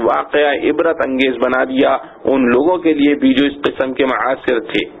کو ایک واقعہ عبرت انگیز بنا دیا ان لوگوں کے لیے بھی جو اس قسم کے معاصر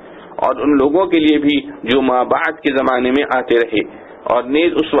تھے، اور ان لوگوں کے لیے بھی جو ما بعد کے زمانے میں آتے رہے، اور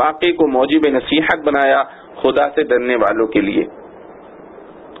نیز اس واقعے کو موجب نصیحت بنایا خدا سے ڈرنے والوں کے لیے۔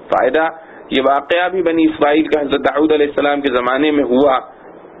 فائدہ: یہ واقعہ بھی بنی اسرائیل کا حضرت داؤد علیہ السلام کے زمانے میں ہوا۔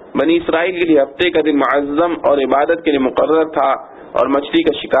 بنی اسرائیل کے لیے ہفتے کا دن معظم اور عبادت کے لیے مقرر تھا، اور مچھلی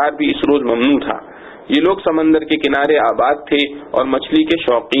کا شکار بھی اس روز ممنوع تھا۔ یہ لوگ سمندر کے کنارے آباد تھے اور مچھلی کے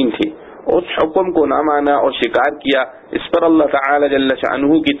شوقین تھے۔ اس حکم کو نہ مانا اور شکار کیا، اس پر اللہ تعالی جل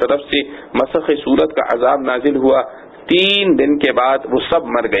شانہ کی طرف سے مسخ صورت کا عذاب نازل ہوا۔ 3 دن کے بعد وہ سب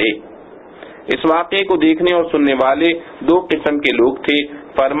مر گئے۔ اس واقعے کو دیکھنے اور سننے والے 2 قسم کے لوگ تھے،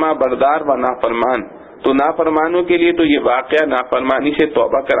 فرما بردار و نافرمان۔ تو نافرمانوں کے لیے تو یہ واقعہ نافرمانی سے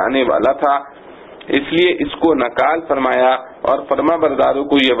توبہ کرانے والا تھا، اس لیے اس کو نکال فرمایا، اور فرما برداروں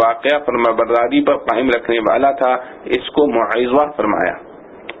کو یہ واقعہ فرما برداری پر قائم رکھنے والا تھا، اس کو موعظہ فرمایا۔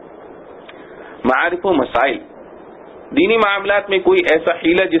 معارف و مسائل: دینی معاملات میں کوئی ایسا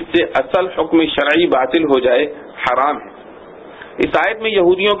حیلہ جس سے اصل حکم شرعی باطل ہو جائے حرام ہے۔ اس آیت میں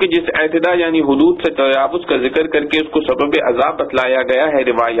یہودیوں کے جس اعتداء یعنی حدود سے تجاوز کا ذکر کر کے اس کو سبب عذاب بتلایا گیا ہے،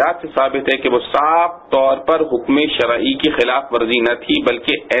 روایات سے ثابت ہے کہ وہ صاف طور پر حکم شرعی کی خلاف ورزی نہ تھی،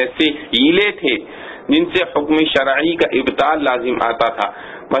 بلکہ ایسے ہیلے تھے جن سے حکم شرعی کا ابطال لازم آتا تھا۔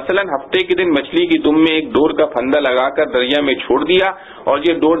 مثلا ہفتے کے دن مچھلی کی دم میں ایک ڈور کا پھندا لگا کر دریا میں چھوڑ دیا، اور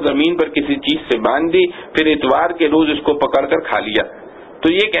یہ ڈور زمین پر کسی چیز سے باندھ دی، پھر اتوار کے روز اس کو پکڑ کر کھا لیا۔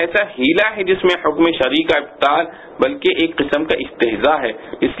 تو یہ ایک ایسا ہیلہ ہے جس میں حکم شرعی کا ابطال بلکہ ایک قسم کا استہزاء ہے،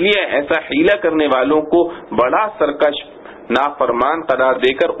 اس لیے ایسا ہیلہ کرنے والوں کو بڑا سرکش نافرمان قرار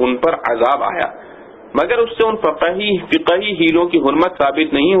دے کر ان پر عذاب آیا، مگر اس سے ان فقہی ہیلوں کی حرمت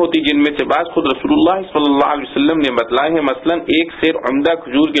ثابت نہیں ہوتی جن میں سے بعض خود رسول اللہ صلی اللہ علیہ وسلم نے بتلائے ہیں۔ مثلا 1 سیر عمدہ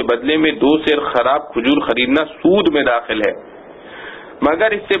کھجور کے بدلے میں 2 سیر خراب کھجور خریدنا سود میں داخل ہے،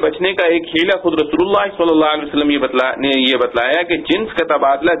 مگر اس سے بچنے کا ایک ہیلہ خود رسول اللہ صلی اللہ علیہ وسلم نے یہ بتلایا کہ جنس کا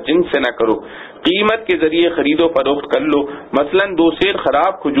تبادلہ جنس سے نہ کرو، قیمت کے ذریعے خرید و فروخت کر لو۔ مثلا 2 سیر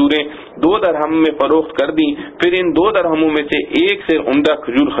خراب کھجوریں 2 درہم میں فروخت کر دی، پھر ان 2 درہموں میں سے 1 سیر عمدہ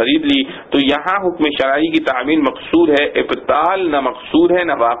کھجور خرید لی، تو یہاں حکم شرعی کی تعمیل مقصود ہے، ابطال نہ مقصود ہے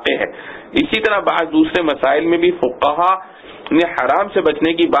نہ واقع ہے۔ اسی طرح بعض دوسرے مسائل میں بھی فقہا نے حرام سے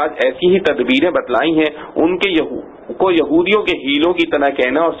بچنے کی بعض ایسی ہی تدبیریں بتلائی ہیں، ان کے کو یہودیوں کے ہیلوں کی طرح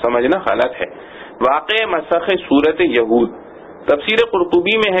کہنا اور سمجھنا غلط ہے۔ واقع مسخ صورت یہود: تفسیر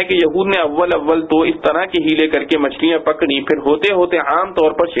قرطبی میں ہے کہ یہود نے اول تو اس طرح کے ہیلے کر کے مچھلیاں پکڑی، پھر ہوتے ہوتے عام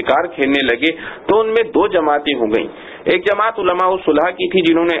طور پر شکار کھیلنے لگے، تو ان میں 2 جماعتیں ہو گئیں۔ ایک جماعت علماء صلح کی تھی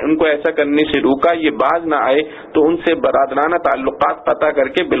جنہوں نے ان کو ایسا کرنے سے روکا، یہ باز نہ آئے تو ان سے برادرانہ تعلقات قطع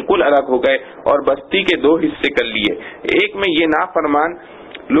کر کے بالکل الگ ہو گئے اور بستی کے 2 حصے کر لیے، ایک میں یہ نافرمان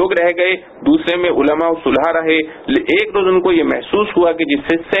لوگ رہ گئے، دوسرے میں علماء صلح رہے۔ ایک روز ان کو یہ محسوس ہوا کہ جس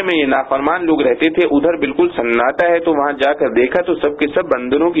حصے میں یہ نافرمان لوگ رہتے تھے ادھر بالکل سناٹا ہے، تو وہاں جا کر دیکھا تو سب کے سب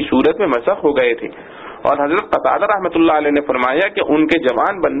بندروں کی صورت میں مسخ ہو گئے تھے، اور حضرت قتادہ رحمۃ اللہ علیہ نے فرمایا کہ ان کے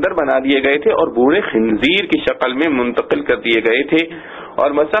جوان بندر بنا دیے گئے تھے اور بوڑھے خنزیر کی شکل میں منتقل کر دیے گئے تھے،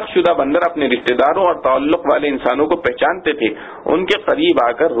 اور مسخ شدہ بندر اپنے رشتہ داروں اور تعلق والے انسانوں کو پہچانتے تھے، ان کے قریب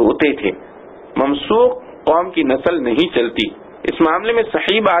آ کر روتے تھے۔ ممسوخ قوم کی نسل نہیں چلتی۔ اس معاملے میں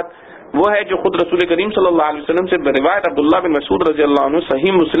صحیح بات وہ ہے جو خود رسول کریم صلی اللہ علیہ وسلم سے روایت عبداللہ بن مسعود رضی اللہ عنہ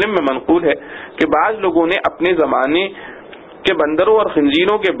صحیح مسلم میں منقول ہے کہ بعض لوگوں نے اپنے زمانے کے بندروں اور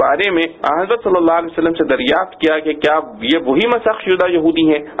خنزیروں کے بارے میں حضرت صلی اللہ علیہ وسلم سے دریافت کیا کہ کیا یہ وہی مسخ شدہ یہودی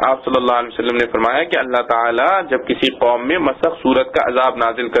ہیں؟ آپ صلی اللہ علیہ وسلم نے فرمایا کہ اللہ تعالیٰ جب کسی قوم میں مسخ صورت کا عذاب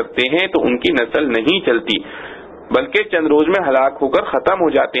نازل کرتے ہیں تو ان کی نسل نہیں چلتی، بلکہ چند روز میں ہلاک ہو کر ختم ہو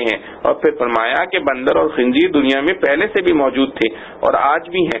جاتے ہیں۔ اور پھر فرمایا کہ بندر اور خنزیر دنیا میں پہلے سے بھی موجود تھے اور آج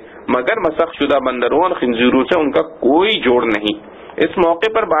بھی ہیں، مگر مسخ شدہ بندروں اور خنزیروں سے ان کا کوئی جوڑ نہیں۔ اس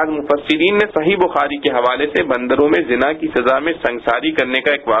موقع پر بعض مفسرین نے صحیح بخاری کے حوالے سے بندروں میں زنا کی سزا میں سنگساری کرنے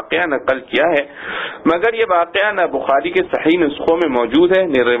کا ایک واقعہ نقل کیا ہے، مگر یہ واقعہ نہ بخاری کے صحیح نسخوں میں موجود ہے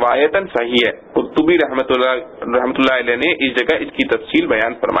نہ روایتاً صحیح ہے۔ قرطبی رحمۃ اللہ علیہ نے اس جگہ اس کی تفصیل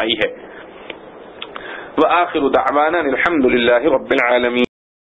بیان فرمائی ہے۔ وآخر دعوانا الحمد للہ رب العالمین۔